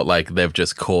 So it's not like they've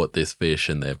just caught this fish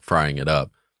and they're frying it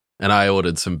up. And I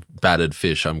ordered some battered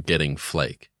fish. I'm getting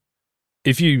flake.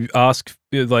 If you ask,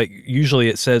 like, usually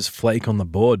it says flake on the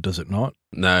board, does it not?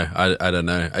 No, I don't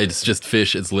know. It's just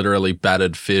fish. It's literally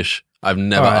battered fish. I've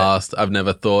never All right. asked. I've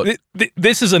never thought.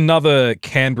 This is another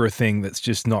Canberra thing that's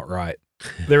just not right.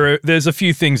 There's a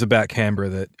few things about Canberra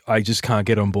that I just can't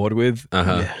get on board with.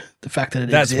 Uh-huh. Yeah. The fact that it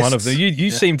That's exists. one of them. You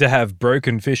Yeah. seem to have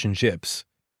broken fish and chips.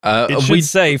 It should We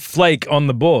say flake on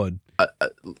the board.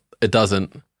 It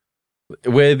doesn't.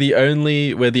 We're the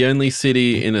only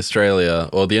city in Australia,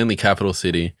 or the only capital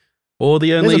city, or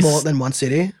the only There's more than one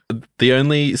city.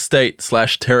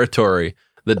 state/territory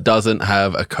that doesn't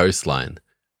have a coastline.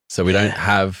 So we don't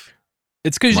have.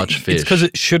 It's because Much fish.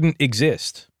 it shouldn't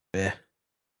exist. Yeah.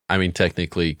 I mean,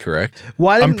 technically correct.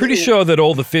 Why? I'm didn't pretty they- sure that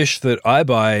all the fish that I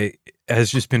buy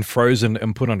has just been frozen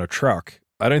and put on a truck.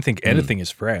 I don't think anything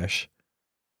is fresh.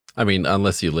 I mean,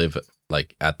 unless you live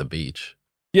like at the beach.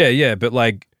 Yeah, but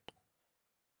like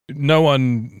no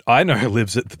one I know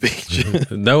lives at the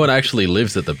beach. No one actually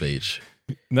lives at the beach.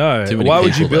 No. Too many Why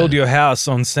would you people build there. your house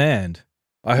on sand?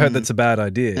 I heard Mm. that's a bad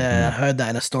idea. Yeah, I heard that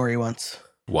in a story once.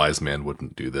 Wise man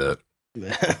wouldn't do that.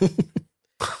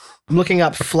 I'm looking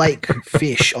up flake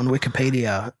fish on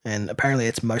Wikipedia, and apparently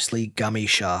it's mostly gummy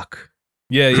shark.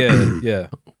 Yeah.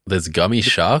 There's gummy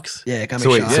sharks? Yeah, gummy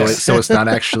So wait, sharks. so it's not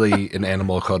actually an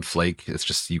animal called Flake. It's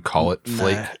just you call it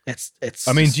Flake. No, it's.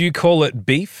 I mean, do you call it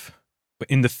beef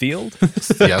in the field?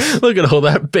 Yes. Look at all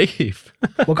that beef.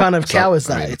 what kind of So, cow is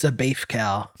I that? mean- It's a beef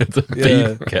cow. It's a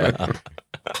Yeah. beef cow.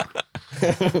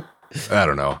 I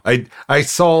don't know. I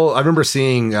remember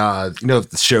seeing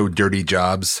the show Dirty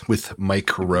Jobs with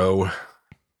Mike Rowe.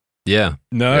 Yeah.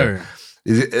 No.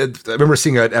 I remember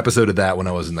seeing an episode of that when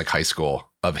I was in like high school.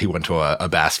 Of he went to a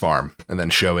bass farm and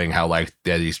then showing how like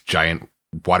they had these giant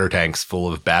water tanks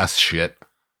full of bass shit,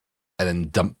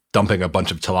 and then dumping a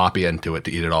bunch of tilapia into it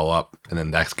to eat it all up, and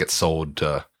then that gets sold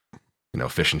to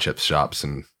fish and chips shops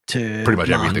and To pretty much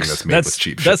everything monks. that's made with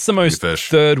cheap shit. That's the most fish.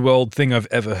 third world thing I've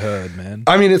ever heard, man.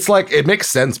 I mean, it's like it makes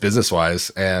sense business wise,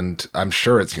 and I'm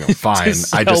sure it's fine. To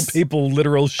sell people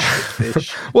literal shit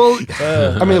fish. well,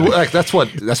 I mean, like that's what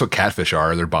catfish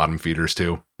are. They're bottom feeders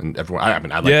too, and everyone. I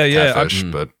like catfish,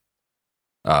 but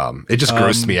it just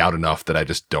grossed me out enough that I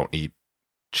just don't eat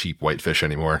cheap white fish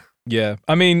anymore. Yeah.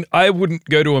 I mean, I wouldn't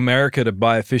go to America to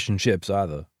buy fish and chips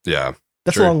either. Yeah,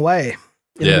 That's True. a long way.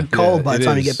 Yeah. It'll be cold by it the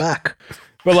time you is. get back.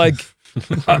 But like,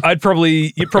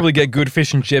 you'd probably get good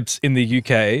fish and chips in the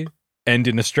UK and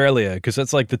in Australia because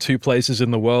that's like the two places in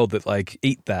the world that like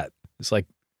eat that. It's like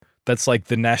that's like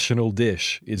the national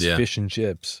dish is Yeah. fish and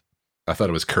chips. I thought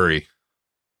it was curry.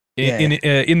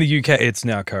 In the UK, it's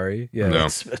now curry. Yeah, No.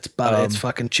 It's butter. It's Um,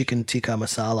 fucking chicken tikka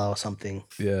masala or something.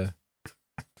 yeah.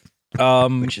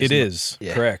 Which is It not- is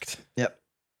yeah. correct.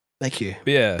 Thank you.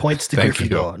 But yeah, Points to Thank you.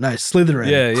 Gryffindor. No, Slytherin.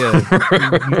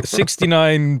 yeah.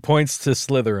 69 points to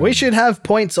Slytherin. We should have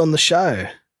points on the show,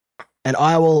 and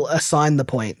I will assign the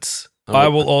points. I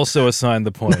will also assign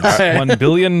the points. 1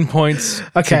 billion points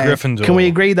Okay. to Gryffindor. Can we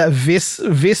agree that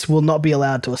Vis will not be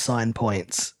allowed to assign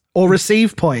points or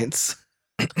receive points?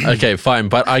 Okay, fine,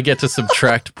 but I get to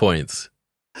subtract points.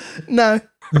 No.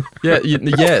 Yeah,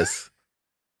 yes.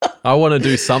 I want to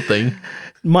do something.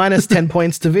 Minus 10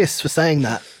 points to Vis for saying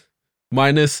that.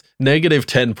 Minus negative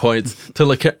 10 points to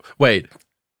wait,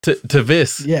 to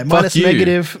Vis. Yeah, Fuck minus you.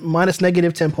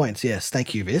 negative 10 points. Yes,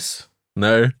 thank you, Vis.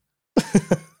 No.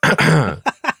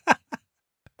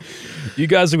 You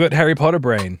guys have got Harry Potter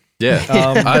brain. Yeah.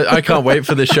 I can't wait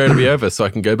for this show to be over so I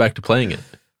can go back to playing it.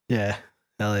 Yeah,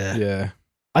 hell yeah. Yeah.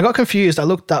 I got confused. I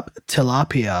looked up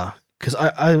tilapia because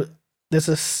there's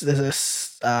a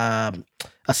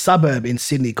suburb in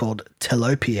Sydney called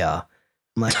Telopia.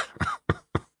 I'm like,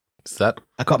 Is that?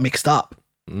 I got mixed up.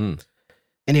 Mm.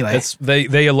 Anyway, It's,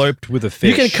 they eloped with a fish.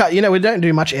 you can cut. We don't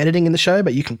do much editing in the show,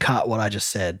 but you can cut what I just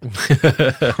said. No,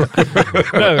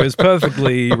 it's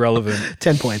perfectly relevant.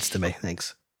 10 points to me.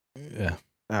 Thanks. Yeah.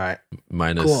 All right.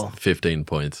 Minus Cool. 15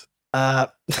 points. No.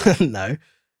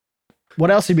 What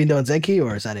else have you been doing, Zenki,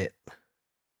 or is that it?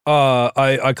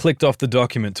 I clicked off the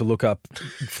document to look up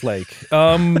Flake.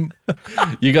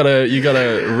 You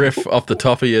gotta riff off the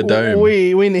top of your dome.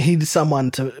 We need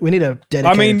someone to. We need a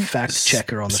dedicated fact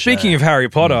checker on the show. Speaking of Harry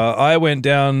Potter, I went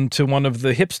down to one of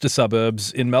the hipster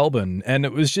suburbs in Melbourne, and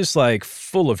it was just like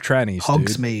full of trannies. Dude.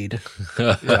 Hogsmeade.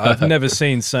 Yeah, I've never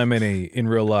seen so many in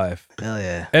real life, Hell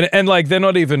yeah. and like they're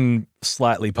not even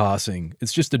slightly passing.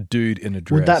 It's just a dude in a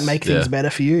dress. Would that make things Yeah. better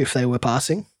for you if they were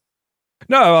passing?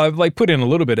 No, I've like put in a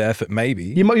little bit of effort, maybe.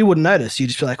 You wouldn't notice. You'd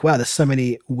just be like, wow, there's so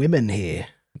many women here.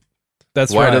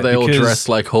 That's Why right. do they all because- dress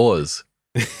like whores?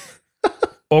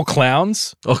 or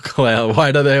clowns? Or clown?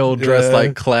 Why do they all dress Yeah.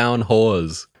 like clown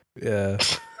whores? Yeah.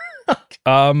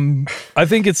 I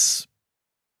think it's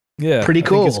Pretty I think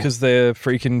cool. it's because they're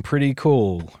freaking pretty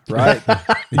cool, right?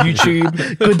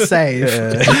 YouTube. Good save.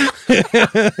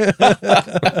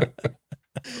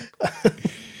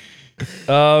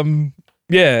 Yeah.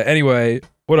 Yeah. Anyway,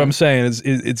 what I'm saying is,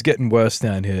 it's getting worse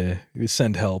down here. You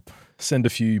send help. Send a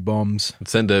few bombs.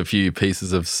 Send a few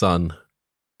pieces of sun.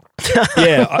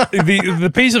 Yeah.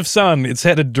 The piece of sun. It's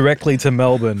headed directly to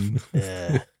Melbourne.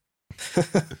 Yeah.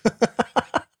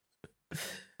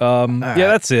 Yeah,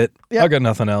 that's it. Yep. I got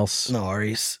nothing else. No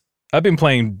worries. I've been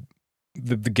playing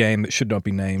the game that should not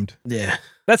be named. Yeah.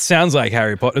 That sounds like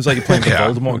Harry Potter. It's like you're playing the Yeah.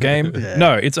 Voldemort game. Yeah.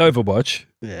 No, it's Overwatch.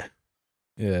 Yeah.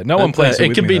 Yeah, no one plays it. It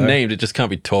with can me, be though. named, it just can't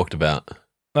be talked about.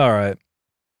 All right.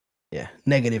 Yeah.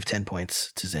 Negative 10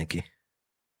 points to Zenki.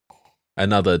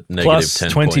 Another negative Plus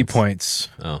 10 20 points. points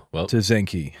Oh, well. to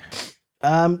Zenki.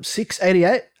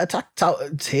 688.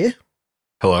 It's here.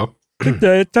 Hello.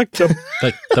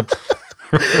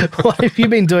 What have you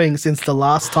been doing since the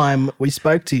last time we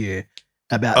spoke to you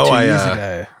about 2 years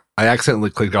ago? I accidentally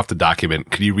clicked off the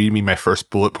document. Could you read me my first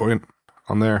bullet point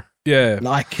on there? Yeah.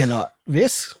 No, I cannot.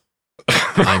 This?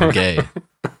 I'm gay.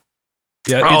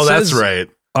 Yeah. Oh, it that's says, right.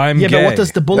 I'm Yeah, gay. but what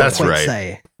does the bullet That's point right.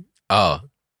 say? Oh.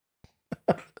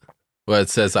 Well, it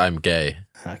says I'm gay.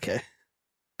 Okay.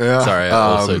 Yeah. Sorry, I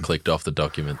also clicked off the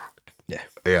document.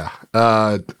 Yeah.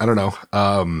 I don't know.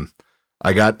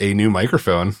 I got a new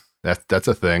microphone. That's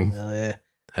a thing. Hell yeah.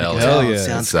 Hell Hell yeah. yeah.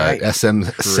 Sounds It's great.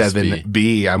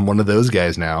 SM7B. I'm one of those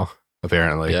guys now,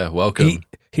 apparently. Yeah, welcome.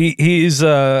 He is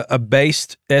a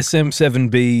based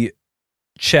SM7B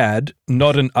Chad,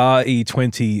 not an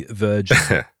RE20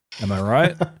 Virgin. Am I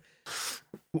right?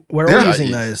 We're all Yeah.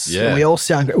 using those. Yeah. And we all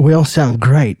sound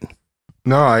great.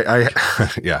 No,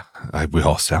 we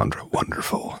all sound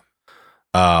wonderful.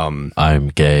 I'm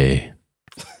gay.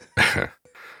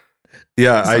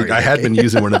 Yeah, Sorry, I had Nick. been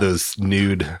using one of those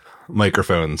nude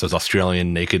microphones, those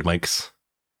Australian naked mics.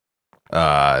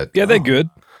 Yeah, they're good.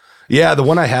 Yeah, the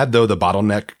one I had though, the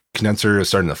bottleneck condenser is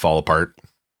starting to fall apart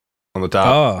on the top,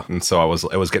 Oh, and so I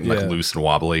was getting like Yeah. loose and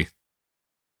wobbly.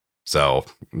 So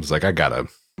I was like, I gotta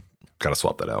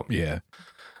swap that out. yeah.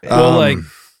 Well, like,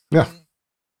 yeah,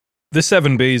 the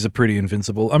 7Bs are pretty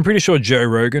invincible. I'm pretty sure Joe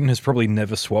Rogan has probably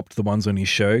never swapped the ones on his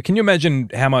show. Can you imagine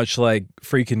how much like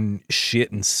freaking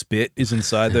shit and spit is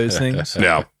inside those things?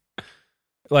 no,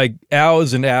 Like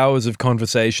hours and hours of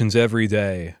conversations every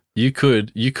day. You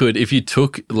could if you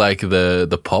took like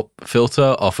the pop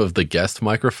filter off of the guest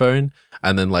microphone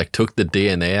and then like took the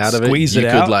DNA out of Squeeze it, it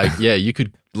you could out? like you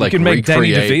could like you can make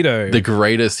Danny recreate DeVito. the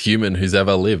greatest human who's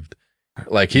ever lived.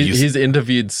 Like he's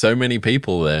interviewed so many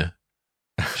people there.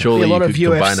 Surely a lot you of could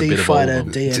combine a UFC bit of all of fighter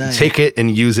them. DNA. take it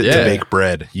and use it to Yeah. bake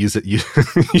bread. Use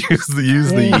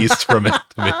the yeast from it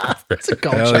to make bread. It's a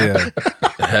Hell culture.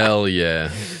 yeah. Hell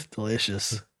yeah.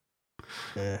 Delicious.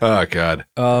 Yeah. Oh god.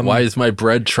 Why is my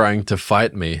bread trying to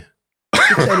fight me?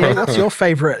 688, what's your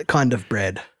favorite kind of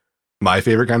bread? My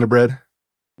favorite kind of bread?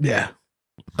 Yeah.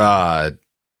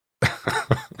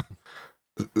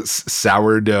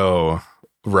 Sourdough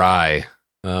rye.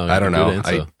 Oh, I don't good know.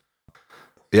 answer.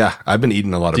 Yeah, I've been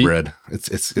eating a lot of Do you- bread.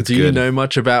 It's Do good. you know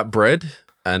much about bread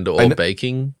and or kn-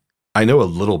 baking? I know a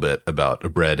little bit about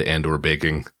bread and or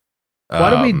baking. Why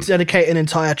do we Um, dedicate an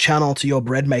entire channel to your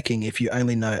bread making if you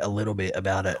only know a little bit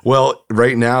about it? Well,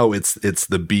 right now it's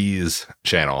the bees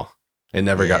channel. It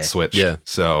never Yeah. got switched. Yeah.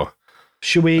 So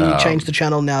Should we Um, change the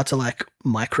channel now to like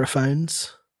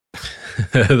microphones?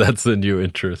 That's the new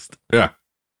interest. I'm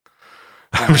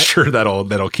Alright. sure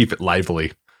that'll keep it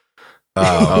lively.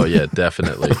 Oh yeah,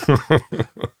 definitely.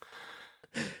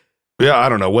 Yeah, I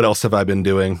don't know. What else have I been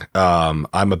doing? I'm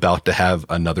about to have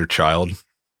another child.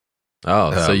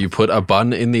 Oh, so you put a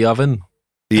bun in the oven?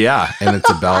 Yeah, and it's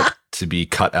about to be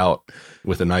cut out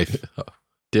with a knife.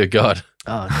 Dear God.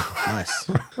 Oh, nice.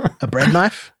 A bread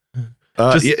knife?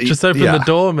 Just open the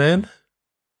door, man.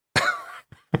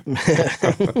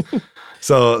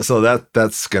 So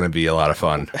that's gonna be a lot of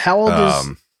fun. How old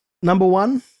is number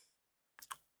one?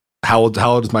 How old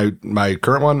is my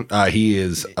current one? He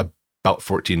is about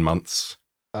 14 months.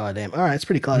 Oh, damn. All right. It's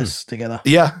pretty close together.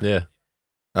 Yeah. Yeah.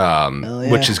 Hell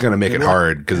yeah. Which is gonna make Good it luck.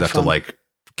 hard because I Have have to fun. like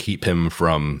keep him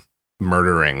from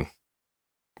murdering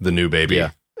the new baby.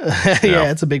 Yeah.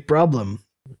 Yeah, it's a big problem.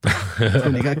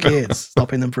 When you got kids,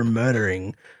 stopping them from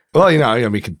murdering. Well,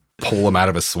 we could pull him out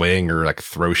of a swing or like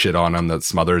throw shit on him that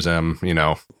smothers him,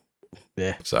 Yeah.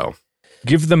 So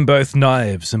Give them both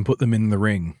knives and put them in the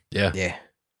ring. Yeah. Yeah.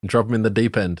 Drop him in the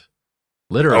deep end.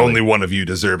 Literally. only one of you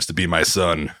deserves to be my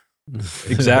son.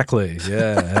 Exactly.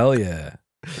 Yeah. Hell yeah.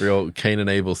 Real Cain and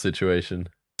Abel situation.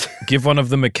 Give one of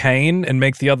them a cane and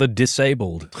make the other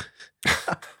disabled.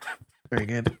 Very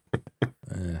good.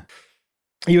 Yeah.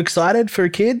 Are you excited for a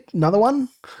kid? Another one?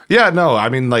 Yeah, no, I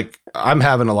mean, like, I'm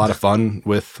having a lot of fun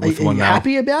with Are you one now.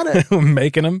 happy about it?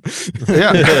 Making them.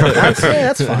 Yeah.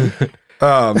 That's fun.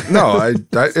 No,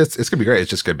 it's gonna be great. It's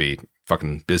just gonna be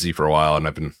fucking busy for a while, and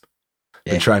I've been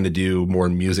Yeah. trying to do more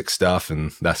music stuff,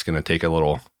 and that's gonna take a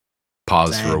little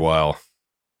pause for a Same. while.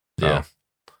 So,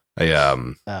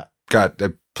 Yeah. I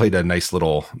played a nice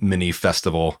little mini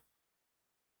festival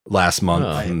last month,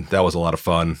 Oh. and that was a lot of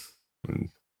fun. And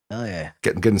Oh, yeah.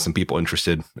 getting some people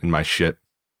interested in my shit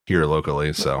here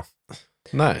locally. So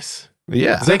Nice.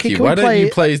 yeah, Thank Zeki, you. can we Why don't you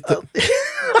play?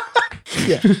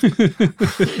 Yeah.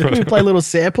 Can we play a little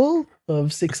sample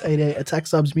of 688 Attack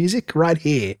Subs music right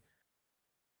here?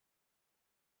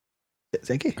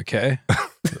 Thank you. Okay.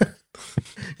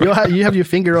 You have your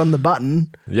finger on the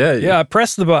button. Yeah. Yeah, I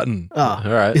pressed the button. Oh,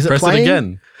 All right. Is it Press playing? it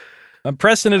again. I'm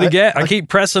pressing it again. I keep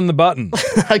pressing the button.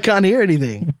 I can't hear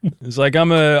anything. It's like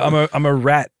I'm a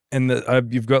rat, and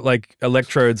you've got like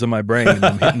electrodes on my brain. And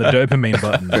I'm hitting the dopamine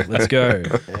button. Let's go.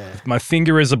 Yeah. My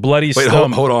finger is a bloody wait,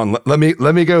 stump. hold on. Let me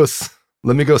go.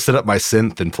 Let me go set up my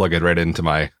synth and plug it right into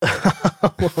my.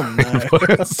 Oh,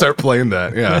 no. Start playing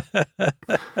that. Yeah,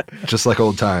 just like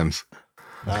old times.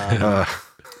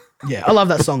 Yeah, I love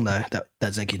that song though. That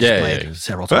Zenki just Yeah, played yeah.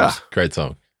 several times. Great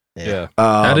song. Yeah.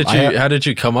 How did I- how did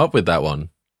you come up with that one?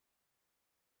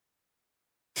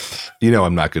 You know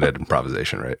I'm not good at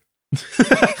improvisation, right?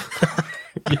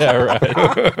 Yeah, right.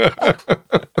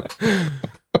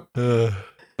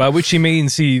 By which he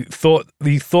means he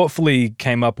thoughtfully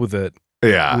came up with it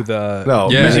Yeah. with No,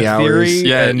 Yeah. music many hours. theory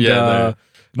Yeah, and no.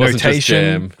 Wasn't just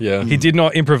notation. jam. Yeah. He did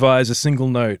not improvise a single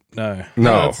note. No.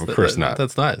 No, That's- of course not.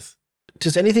 That's nice.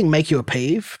 Does anything make you a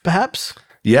peeve, perhaps?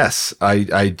 Yes,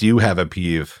 I do have a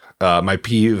peeve. My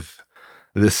peeve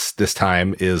this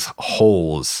time is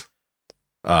holes.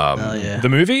 Oh yeah. The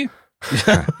movie?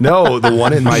 No, the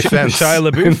one in my fence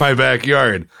Shia LaBeouf? in my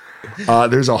backyard.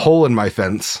 There's a hole in my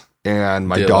fence, and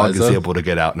my Dear dog is Liza? able to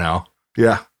get out now.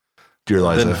 Yeah, dear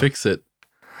Liza. Then fix it.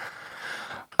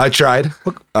 I tried.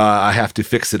 I have to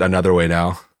fix it another way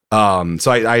now.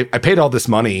 So I paid all this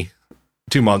money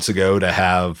 2 months ago to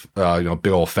have big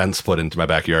old fence put into my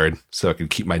backyard so I could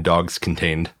keep my dogs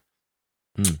contained.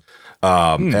 And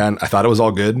I thought it was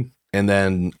all good. And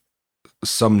then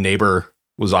some neighbor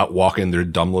was out walking their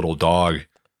dumb little dog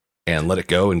and let it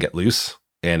go and get loose.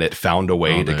 And it found a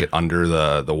way to no. get under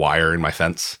the wire in my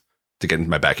fence to get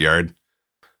into my backyard.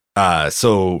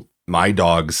 So my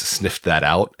dogs sniffed that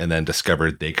out and then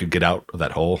discovered they could get out of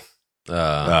that hole.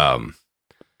 I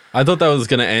thought that was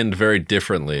going to end very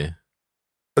differently.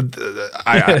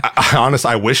 I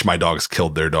honestly, I wish my dogs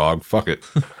killed their dog. Fuck it.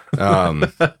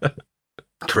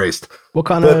 Traced. What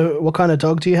kind of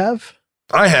dog do you have?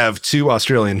 I have 2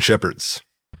 Australian Shepherds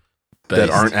that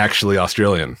Based. aren't actually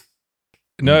Australian.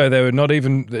 No, they were not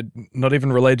even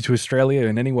related to Australia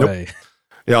in any way.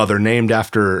 Yeah, they're named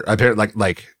after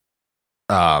apparently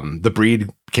the breed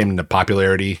came into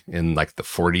popularity in like the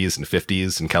 40s and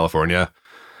 50s in California,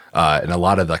 and a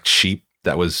lot of like sheep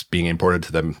that was being imported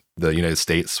to the United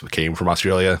States came from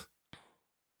Australia,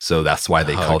 so that's why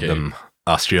they called Okay. them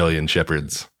Australian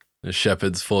Shepherds. The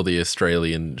shepherds for the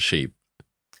Australian sheep.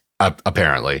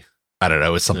 Apparently, I don't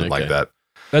know, it's something like Okay. that.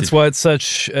 That's why it's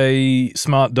such a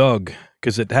smart dog,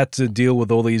 because it had to deal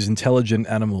with all these intelligent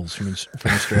animals from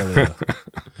Australia.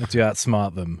 Had to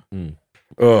outsmart them.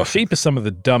 Ugh. Sheep are some of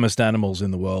the dumbest animals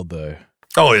in the world, though.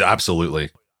 Oh, yeah, absolutely.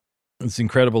 It's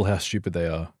incredible how stupid they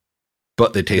are.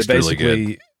 But they taste They're really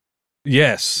good.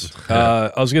 Yes.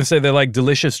 I was going to say they're like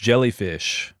delicious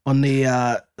jellyfish. On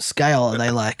the scale, are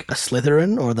they like a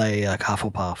Slytherin or are they like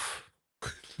Hufflepuff?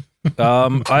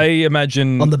 I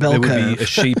imagine On the bell there would curve. be a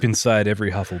sheep inside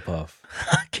every Hufflepuff.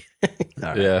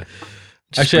 Alright. Yeah.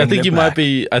 Just Actually, I bringing think it you might back.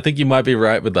 be. I think you might be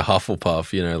right with the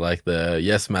Hufflepuff. You know, like the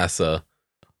yes, massa,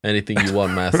 anything you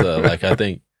want, massa. Like I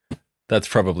think that's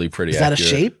probably pretty. Is that a accurate.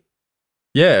 sheep?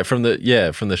 Yeah, from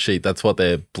the sheep. That's what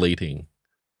they're bleating.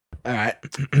 All right.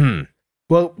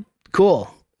 Well,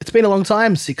 cool. It's been a long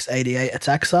time. 688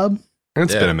 attack sub.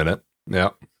 It's Yeah. been a minute. Yeah.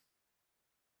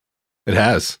 It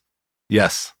has.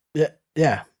 Yes.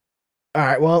 Yeah. All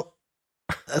right. Well,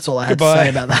 that's all I had Goodbye. to say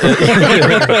about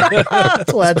that.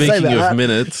 That's all I had to say Speaking about of that.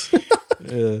 minutes,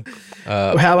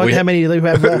 How we, many do we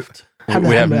have left?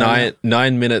 we have nine.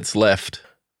 9 minutes left.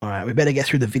 All right. We better get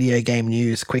through the video game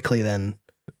news quickly then.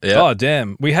 Yeah. Oh,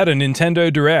 damn. We had a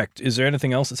Nintendo Direct. Is there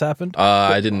anything else that's happened?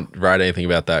 I didn't write anything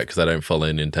about that because I don't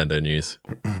follow Nintendo news.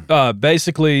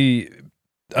 Basically,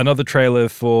 another trailer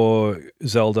for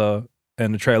Zelda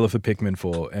and a trailer for Pikmin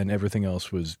 4, and everything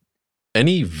else was,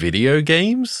 Any video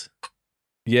games?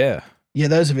 yeah. Yeah,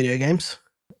 those are video games.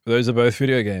 Those are both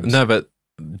video games. No, but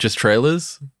just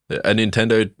trailers. A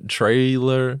Nintendo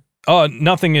trailer. Oh,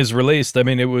 nothing is released. I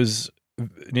mean, it was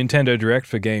Nintendo Direct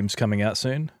for games coming out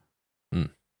soon.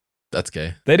 That's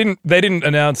gay. They didn't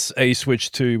announce a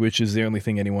Switch 2, which is the only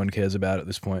thing anyone cares about at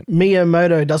this point.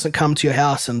 Miyamoto doesn't come to your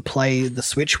house and play the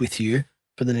Switch with you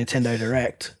for the Nintendo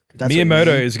Direct. That's what you Miyamoto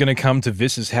mean. is going to come to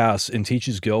Vis's house and teach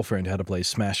his girlfriend how to play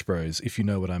Smash Bros, if you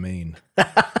know what I mean.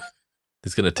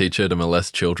 He's going to teach her to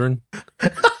molest children.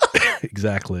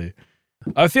 Exactly.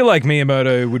 I feel like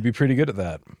Miyamoto would be pretty good at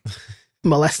that.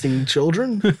 molesting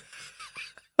children.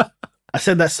 I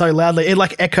said that so loudly, it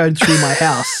like echoed through my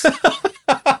house.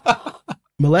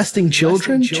 Molesting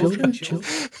children? Children?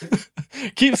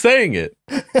 Keep saying it.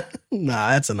 Nah,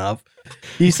 that's enough.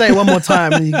 You say it one more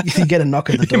time, and you get a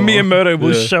knock at the door. Miyamoto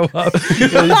will Yeah. show up.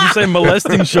 If you say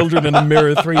molesting children in a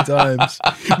mirror 3 times,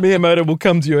 Miyamoto will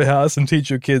come to your house and teach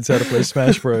your kids how to play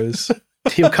Smash Bros.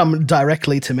 He'll come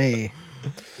directly to me.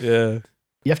 Yeah.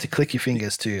 You have to click your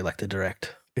fingers too, like the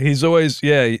direct. He's always,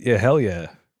 yeah, hell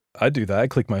yeah. I do that. I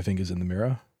click my fingers in the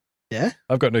mirror. Yeah?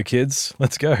 I've got no kids.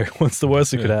 Let's go. What's the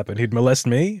worst that could Yeah. happen? He'd molest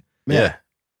me? Yeah.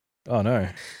 Oh, no.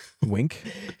 Wink.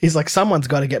 He's like, someone's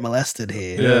got to get molested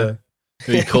here. Yeah.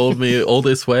 He called me all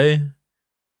this way.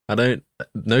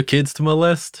 No kids to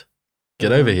molest.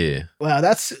 Get over here. Wow,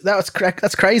 that's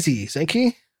crazy,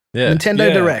 Zenki. Yeah. Nintendo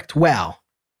Yeah. Direct. Wow.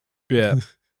 Yeah.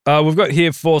 We've got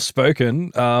here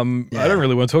Forspoken. I don't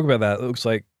really want to talk about that. It looks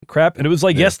like crap. And it was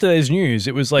like yesterday's news.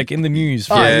 It was like in the news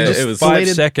for Oh, you just it was 5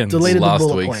 deleted- seconds. deleted the last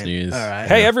bullet week's point. news. All right.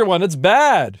 Hey, everyone, it's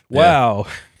bad. Wow.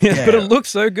 Yeah, but it looks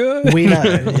so good. We know.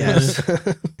 Yes.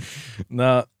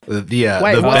 Nah. The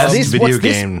Wait, the what's best this? video What's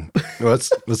this? game.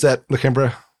 Was that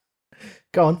Lakembra?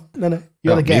 Go on. No.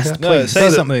 You're the guest. No, Please. say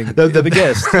something. The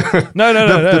guest. No.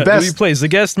 The best. Please, the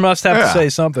guest must have to Yeah. say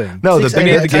something. No, the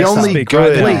 688 the only speak good.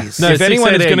 right now. Please. No, if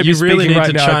anyone is 688, going to be you really speaking need right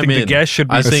to now, I chime think the in. guest should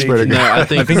be I think speaking. no, I I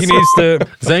think think he needs to.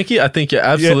 Zanky, I think you're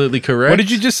absolutely correct. What did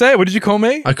you just say? What did you call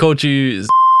me? I called you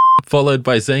followed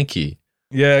by Zanky.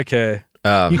 Yeah, okay. You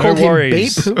No called him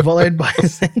worries. Beep, followed by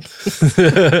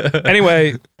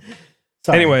Anyway,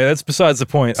 Sorry. Anyway, that's besides the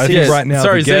point. I Yes. think right now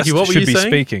Sorry, the guest Zenki, what were should you be saying?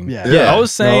 speaking. Yeah. Yeah. I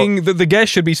was saying that the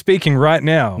guest should be speaking right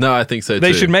now. No, I think so too.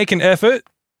 They should make an effort.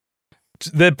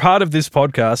 They're part of this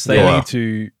podcast. They Hello. need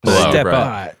to Hello, step right. up.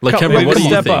 All right. Like, Come- Cameron, They what need do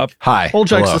to you step think? up. Hi. All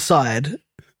jokes Hello. aside,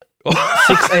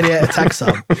 688 attack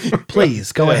sub.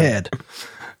 Please go Yeah. ahead.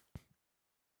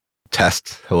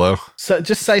 Test. Hello. So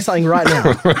just say something right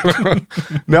now.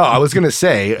 No, I was gonna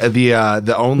say the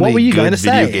only What were you good going to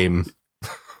video say? game.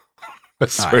 I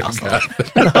swear I'll to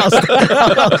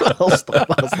God. I'll stop.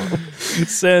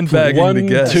 Sandbagging One the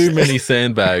guest. too many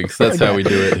sandbags. That's how we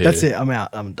do it here. That's it. I'm out.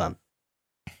 I'm done.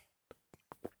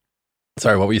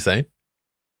 Sorry, what were you saying?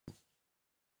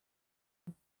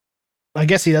 I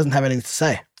guess he doesn't have anything to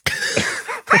say.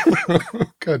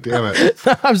 God damn it.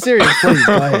 I'm serious. Please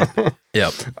go ahead.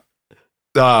 Yep.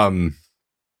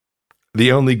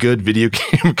 The only good video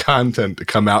game content to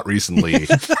come out recently.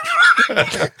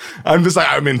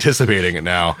 I'm anticipating it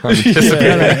now. I'm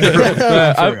anticipating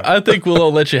it. I think we'll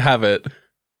all let you have it.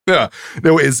 Yeah.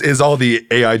 No, is all the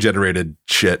AI generated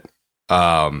shit.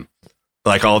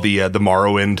 Like all the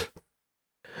Morrowind.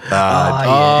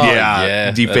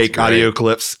 yeah, Deepfake that's great. audio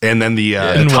clips, and then the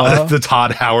Noir. the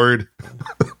Todd Howard.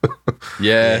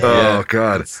 Yeah. Oh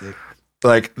God.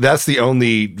 Like that's the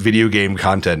only video game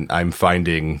content I'm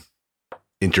finding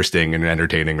interesting and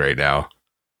entertaining right now.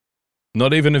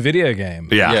 Not even a video game.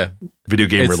 Yeah. Video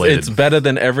game It's, related. it's better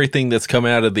than everything that's come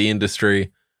out of the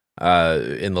industry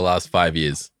in the last 5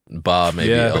 years, bar maybe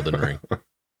Yeah. Elden Ring.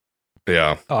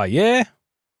 Yeah. Oh, yeah?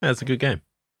 That's a good game.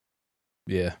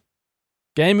 Yeah.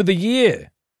 Game of the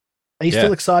year. Are you Yeah.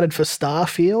 still excited for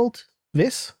Starfield,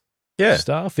 Vis? Yeah.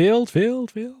 Starfield,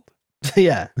 field.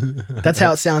 Yeah. That's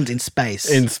how it sounds in space.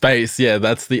 In space, yeah,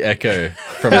 that's the echo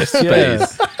from Yeah.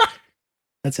 space.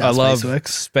 That's how I space love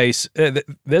works. space.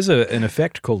 There's an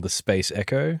effect called the space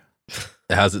echo.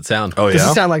 How's it sound? Oh Does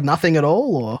yeah. it sound like nothing at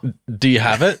all? Or Do you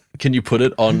have it? Can you put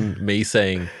it on me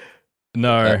saying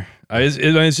No,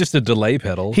 it's just a delay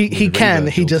pedal. he with a can, reverb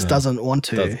he just filter. doesn't want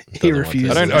to. Doesn't He want to.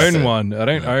 refuses. I don't Yes. own one. I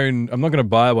don't No. own. I'm not going to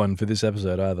buy one for this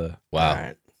episode either. Wow. All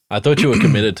right. I thought you were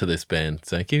committed to this band.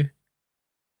 Thank you.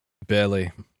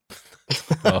 Barely.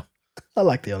 I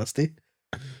like the honesty.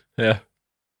 Yeah.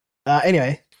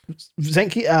 Anyway,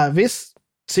 Zenki, Vis,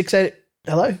 68.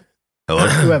 Hello, Hello.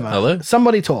 whoever. Hello?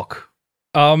 Somebody talk.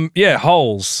 Yeah,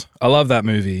 Holes. I love that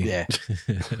movie. Yeah.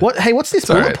 What? Hey, what's this It's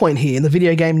all bullet right. point here in the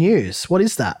video game news? What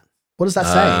is that? What does that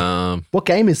say? What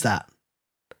game is that?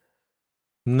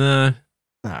 No.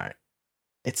 All right.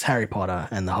 It's Harry Potter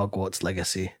and the Hogwarts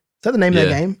Legacy. Is that the name of Yeah.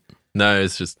 that game? No,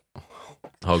 it's just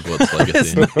Hogwarts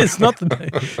Legacy. it's not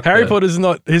the Harry Yeah. Potter's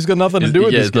not. He's got nothing to It's- do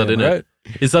with yeah, this it's not game, in it. right?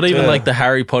 It's not even Yeah. like the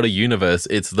Harry Potter universe,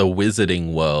 it's the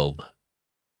Wizarding World.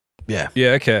 Yeah.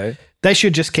 Yeah. Okay. They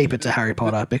should just keep it to Harry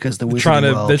Potter because the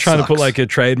Wizarding They're trying to put sucks. like a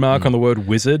trademark on the word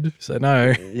wizard. So no.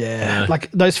 Yeah, Yeah.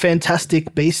 like those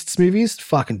Fantastic Beasts movies,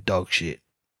 fucking dog shit.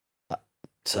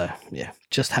 So yeah,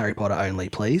 just Harry Potter only,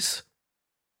 please.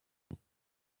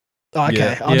 Oh,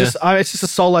 okay, Yeah. it's just a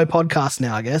solo podcast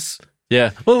now, I guess.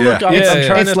 Yeah. Well, look, Yeah. I'm Yeah,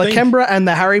 trying It's to think. Lakembra and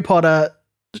the Harry Potter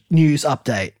news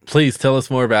update. Please tell us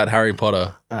more about Harry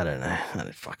Potter. I don't know. I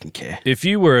don't fucking care. If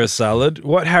you were a salad,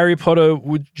 what Harry Potter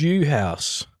would you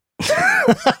house?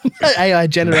 AI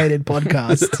generated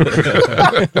podcast.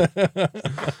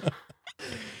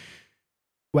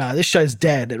 Wow, this show's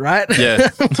dead, right? Yeah.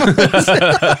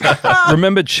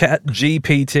 Remember Chat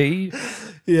GPT?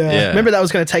 yeah. Yeah. Remember that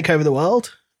was going to take over the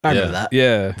world? I remember that.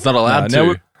 Yeah. It's not allowed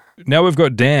Now to. Now we've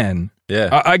got Dan.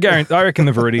 Yeah. I guarantee. I reckon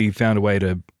they've already found a way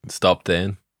to Stop,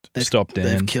 Dan. stop Dan.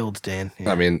 They've killed Dan.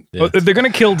 Yeah. I mean, Yeah. Well, they're going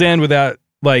to kill Dan without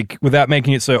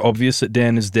making it so obvious that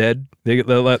Dan is dead.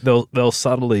 They'll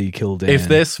subtly kill Dan. If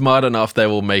they're smart enough, they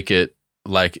will make it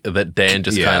like that Dan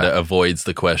just Yeah. kind of avoids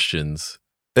the questions.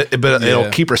 but Yeah. it'll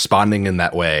keep responding in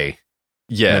that way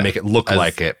Yeah. And make it look As-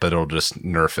 like it, but it'll just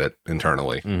nerf it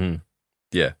internally. hmm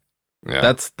Yeah.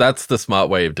 Yeah. That's the smart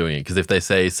way of doing it. Because if they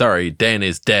say, sorry, Dan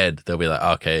is dead, they'll be like,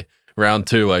 okay, round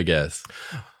 2, I guess.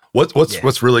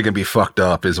 What's really gonna be fucked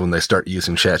up is when they start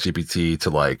using ChatGPT to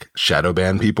like shadow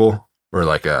ban people or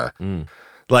like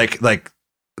like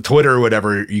Twitter or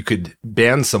whatever. You could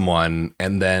ban someone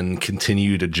and then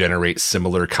continue to generate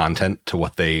similar content to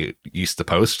what they used to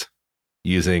post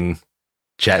using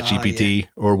ChatGPT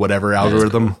or whatever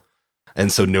algorithm,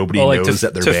 and so nobody knows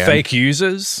that they're to banned. fake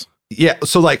users. Yeah,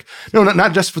 so like no,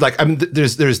 not just for like I mean,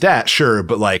 there's that sure,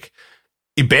 but like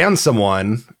you ban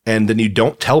someone and then you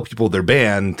don't tell people they're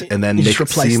banned, and then You make just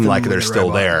it replace seem them like with they're a still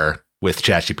robot. there with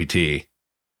ChatGPT.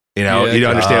 You know, Yeah, you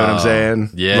understand what I'm oh, saying?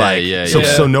 yeah, like, yeah, so,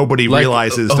 yeah. so nobody Like,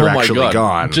 realizes oh they're my actually God.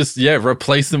 gone. Just,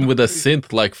 replace them with a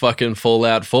synth like fucking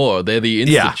Fallout 4. They're the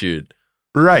Yeah. Institute.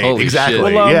 right, holy exactly.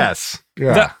 shit. Well, yes.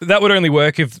 Yeah. That would only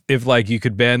work if like you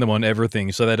could ban them on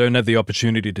everything, so they don't have the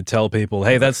opportunity to tell people,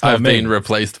 "Hey, that's not I've me." been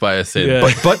replaced by a synth.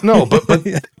 Yeah. but no, but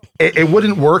it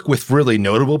wouldn't work with really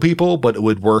notable people, but it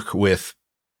would work with,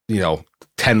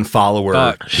 10 follower. Who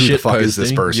the shit fuck is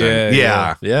this posting? person?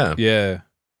 Yeah, Yeah. yeah,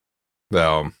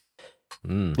 So,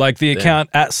 Mm. like the Damn. account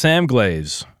at Sam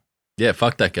Glaze. Yeah,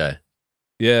 fuck that guy.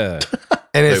 Yeah,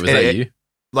 and Wait, it's was that you?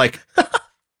 like,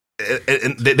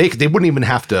 and they wouldn't even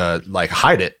have to like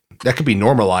hide it. That could be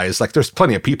normalized. Like, there's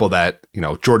plenty of people that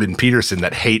Jordan Peterson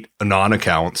that hate anon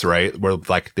accounts, right? Where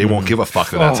like they won't give a fuck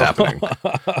that that's happening.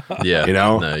 Yeah.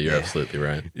 No, you're absolutely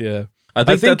right. yeah. I I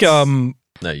think that's-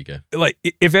 No, you go. like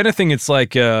if anything, it's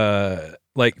like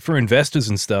for investors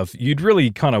and stuff, you'd really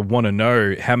kind of want to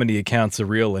know how many accounts are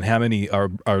real and how many are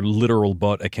literal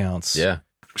bot accounts. Yeah.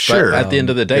 Sure. But at the end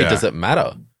of the day, yeah. does it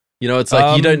matter? It's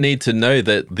like you don't need to know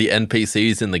that the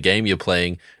NPCs in the game you're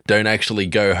playing don't actually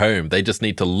go home. They just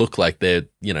need to look like they're,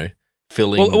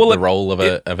 filling Well, the role of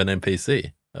an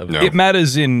NPC. No. It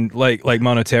matters in like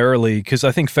monetarily, because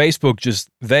I think Facebook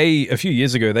a few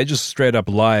years ago they just straight up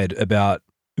lied about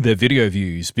their video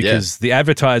views, because the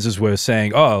advertisers were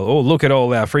saying, oh, look at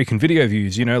all our freaking video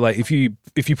views. Like if you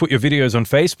put your videos on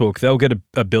Facebook, they'll get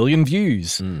a billion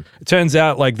views. It turns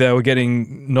out like they were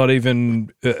getting not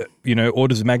even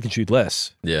orders of magnitude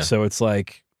less. Yeah. So it's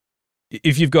like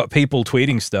if you've got people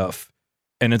tweeting stuff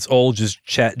and it's all just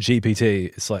Chat GPT,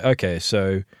 it's like, okay,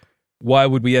 so why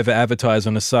would we ever advertise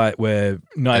on a site where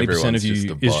 90% Everyone's of you just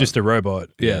a is bot. just a robot?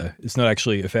 Yeah. Yeah, it's not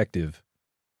actually effective.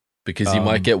 Because you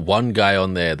might get one guy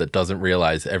on there that doesn't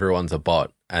realize everyone's a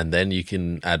bot, and then you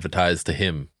can advertise to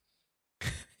him.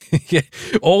 Yeah,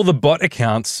 all the bot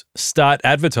accounts start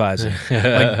advertising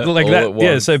like All that. at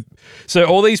Yeah, once. so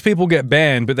all these people get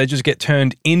banned, but they just get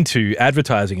turned into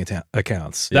advertising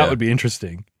accounts. That Yeah. would be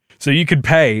interesting. So you could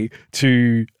pay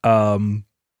to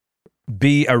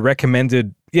be a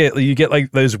recommended. Yeah, you get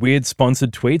like those weird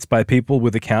sponsored tweets by people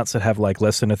with accounts that have like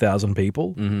less than 1,000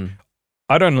 people. Mhm.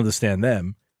 I don't understand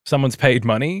them. Someone's paid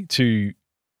money to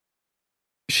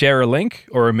share a link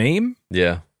or a meme.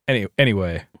 Yeah.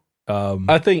 Anyway.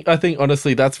 I think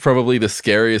honestly that's probably the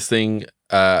scariest thing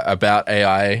about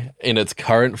AI in its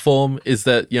current form is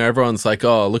that everyone's like,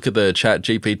 oh, look at the Chat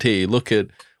GPT, look at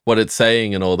what it's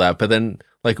saying and all that, but then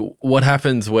like what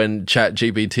happens when Chat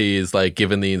GPT is like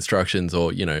given the instructions,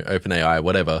 or OpenAI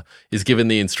whatever is given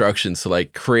the instructions to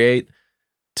like create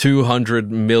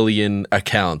 200 million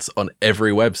accounts on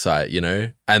every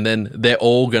website, and then they're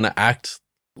all gonna act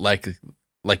like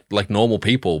normal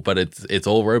people, but it's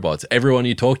all robots. Everyone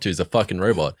you talk to is a fucking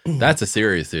robot. That's a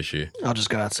serious issue. I'll just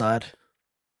go outside.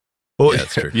 Well, Yeah,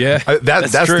 that's true. Yeah.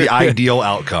 that's true. the ideal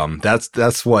outcome.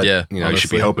 That's what Yeah, you should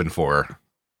honestly. be hoping for.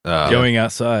 Going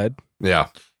outside, Yeah.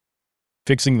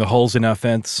 fixing the holes in our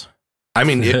fence. I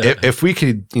mean, if we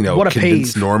could, What a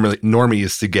convince peeve.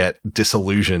 normies to get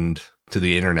disillusioned to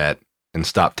the internet and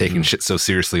stop taking shit so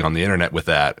seriously on the internet with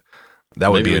that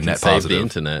would Maybe be we a can net save positive. the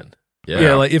internet.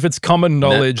 Yeah, like if it's common Net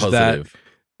knowledge that positive.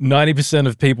 90%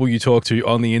 of people you talk to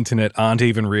on the internet aren't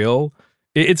even real,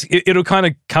 it'll kind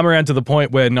of come around to the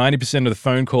point where 90% of the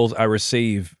phone calls I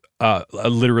receive are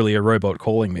literally a robot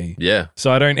calling me. Yeah.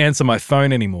 So I don't answer my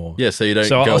phone anymore. Yeah, so you don't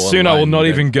So go soon I will online, not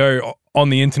you don't- even go on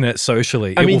the internet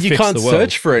socially. I It mean, will you fix can't the world.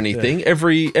 search for anything.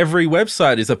 Every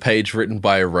website is a page written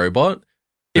by a robot.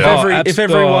 If Yeah. Oh, if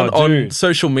everyone on dude.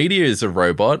 social media is a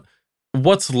robot,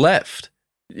 what's left?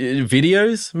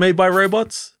 Videos made by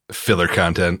robots? Filler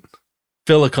content.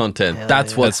 Filler content. Hell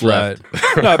That's yeah. what's That's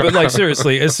left. No, but like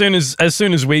seriously, as soon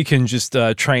as we can just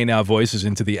train our voices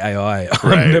into the AI,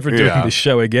 Right, I'm never doing yeah. this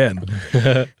show again.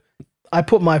 I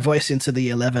put my voice into the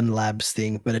 11 Labs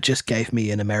thing, but it just gave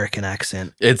me an American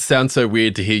accent. It sounds so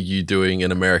weird to hear you doing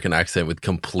an American accent with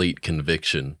complete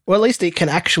conviction. Well, at least it can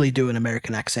actually do an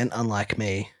American accent, unlike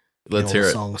me. Let's in all hear the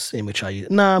it. songs in which I use.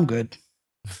 No, I'm good.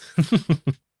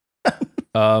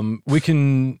 We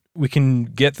can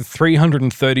get the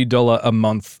 $330 a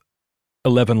month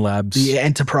 11 Labs. The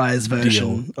enterprise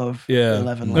version of Yeah.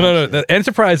 11 No, Labs. the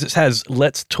Enterprise has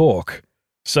Let's Talk.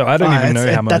 So I don't even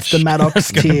know how much. That's the Maddox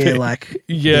it's gonna tier, be. like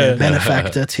Yeah.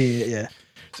 benefactor tier. Yeah,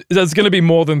 That's going to be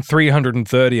more than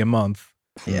 $330 a month.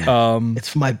 yeah. It's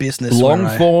for my business. Long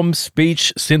where I- form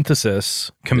speech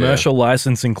synthesis, commercial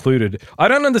license included. I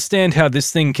don't understand how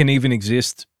this thing can even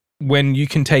exist when you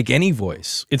can take any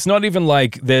voice. It's not even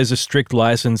like there's a strict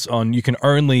license on you can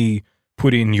only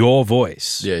put in your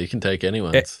voice. Yeah, you can take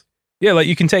anyone's. Yeah, like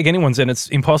you can take anyone's and it's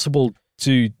impossible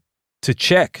to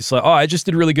check. It's like, oh, I just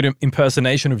did a really good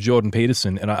impersonation of Jordan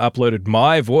Peterson and I uploaded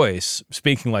my voice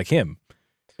speaking like him.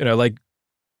 You know, like,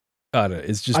 I don't know.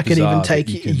 It's just I could bizarre even that take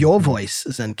you can- your voice,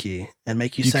 Zenki, and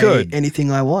make you You say could.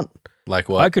 anything I want. Like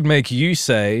what? I could make you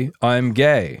say, I'm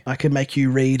gay. I could make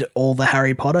you read all the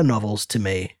Harry Potter novels to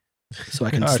me, so I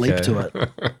can sleep Okay. to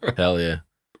it. Hell yeah.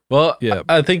 Well, Yeah.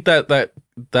 I think that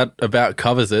about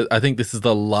covers it. I think this is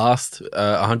the last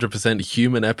 100%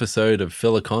 human episode of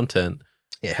filler content.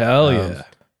 Yeah. Hell yeah.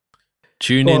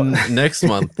 Tune Well- in next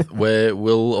month where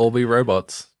we'll all be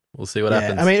robots. We'll see what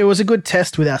happens. I mean, it was a good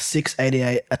test with our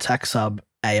 688 attack sub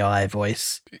AI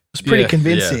voice. It was pretty Yeah.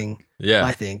 convincing, yeah,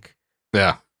 I think.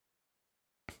 Yeah.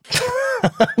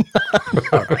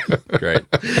 great.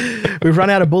 We've run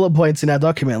out of bullet points in our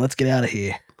document. Let's get out of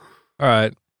here. All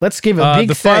right. Let's give a big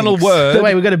the final thanks. word-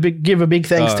 Wait, we've got to give a big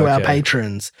thanks Oh, to our okay.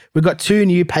 patrons. We've got 2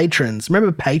 new patrons.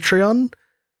 Remember Patreon?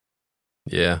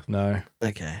 Yeah. No.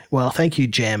 Okay. Well, thank you,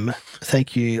 Jem.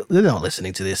 Thank you. They're not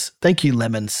listening to this. Thank you,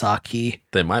 Lemon Saki.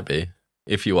 They might be.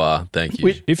 If you are, thank you.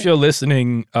 We- If you're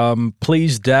listening,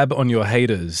 please dab on your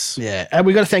haters. Yeah. And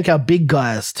we got to thank our big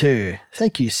guys too.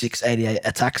 Thank you, 688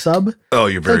 Attack Sub. Oh,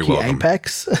 you're very Thank you, welcome.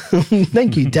 Apex.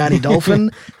 Thank you, Danny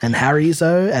Dolphin and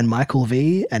Harryzo and Michael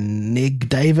V and Nig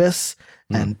Davis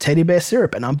and Teddy Bear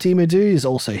Syrup. And Umpty Madu is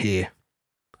also here.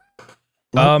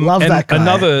 Love and that guy.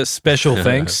 Another special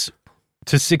thanks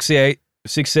to 68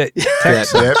 Tex. That.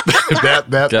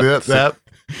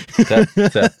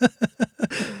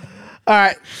 All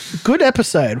right. Good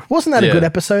episode. Wasn't that a Yeah. good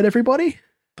episode, everybody?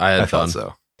 I I had fun. thought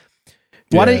so.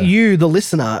 Why Yeah. don't you, the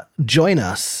listener, join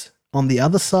us on the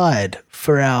other side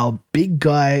for our big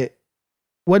guy?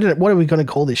 What are we going to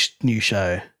call this new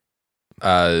show?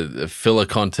 Filler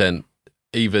content,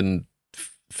 even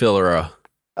fillerer.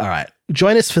 All right.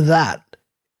 Join us for that.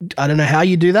 I don't know how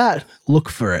you do that. Look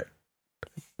for it.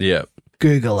 Yeah.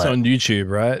 Google It's it. on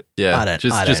YouTube, right? Yeah. I don't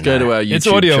just go know. to our YouTube It's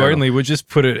audio channel. only. We'll just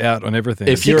put it out on everything.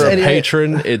 If you're a 688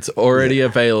 patron, it's already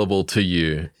available to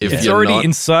you. If it's you're already not,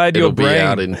 inside it'll your be brain.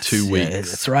 out in 2 Yeah,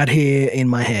 weeks. it's right here in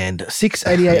my hand.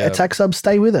 688 Yeah. Attack Sub,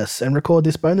 stay with us and record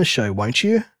this bonus show, won't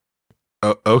you?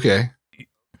 Oh, okay.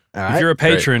 All If right. you're a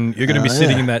patron, you're going to be Oh,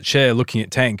 sitting yeah. in that chair looking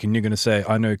at Tank and you're going to say,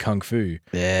 I know Kung Fu.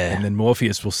 Yeah. And then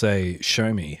Morpheus will say,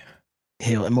 show me.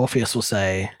 Morpheus will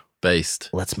say, Based.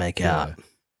 let's make Yeah. out.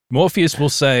 Morpheus will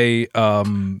say,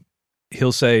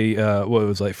 he'll say, what it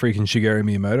was like freaking Shigeru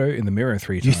Miyamoto in the mirror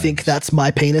 3 times. You think that's my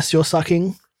penis you're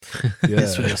sucking? Yeah.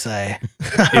 That's what he'll say.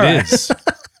 It is.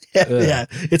 Yeah, Yeah. yeah,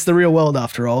 it's the real world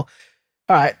after all.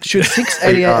 All right. Should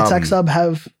 688 Hey, Attack Sub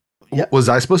have. Yep. Was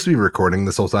I supposed to be recording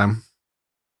this whole time?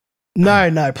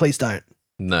 No, please don't.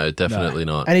 No, definitely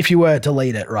not. And if you were,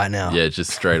 delete it right now. Yeah,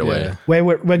 just straight away. Yeah. We're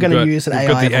going to We've use an we've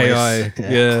AI got the AI. voice.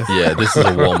 Yeah. Yeah, this is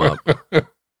a warm up.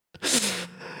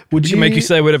 Would We can make you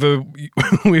say whatever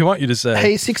we want you to say.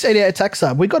 Hey, 688 Attack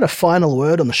Sub, we got a final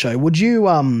word on the show. Would you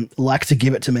like to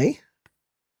give it to me?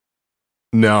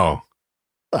 No.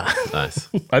 Nice.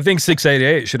 I think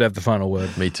 688 should have the final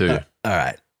word. Me too. All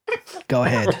right. Go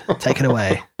ahead. Take it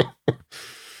away.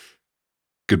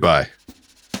 Goodbye.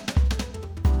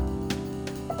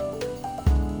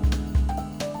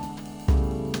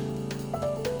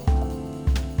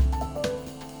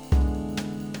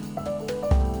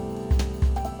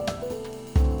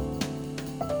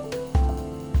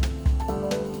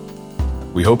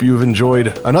 We hope you've enjoyed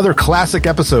another classic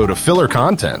episode of Filler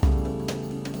Content.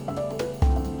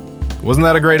 Wasn't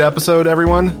that a great episode,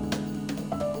 everyone?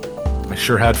 I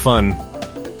sure had fun.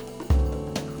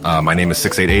 My name is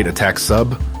 688 Attack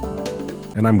Sub,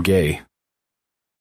 and I'm gay.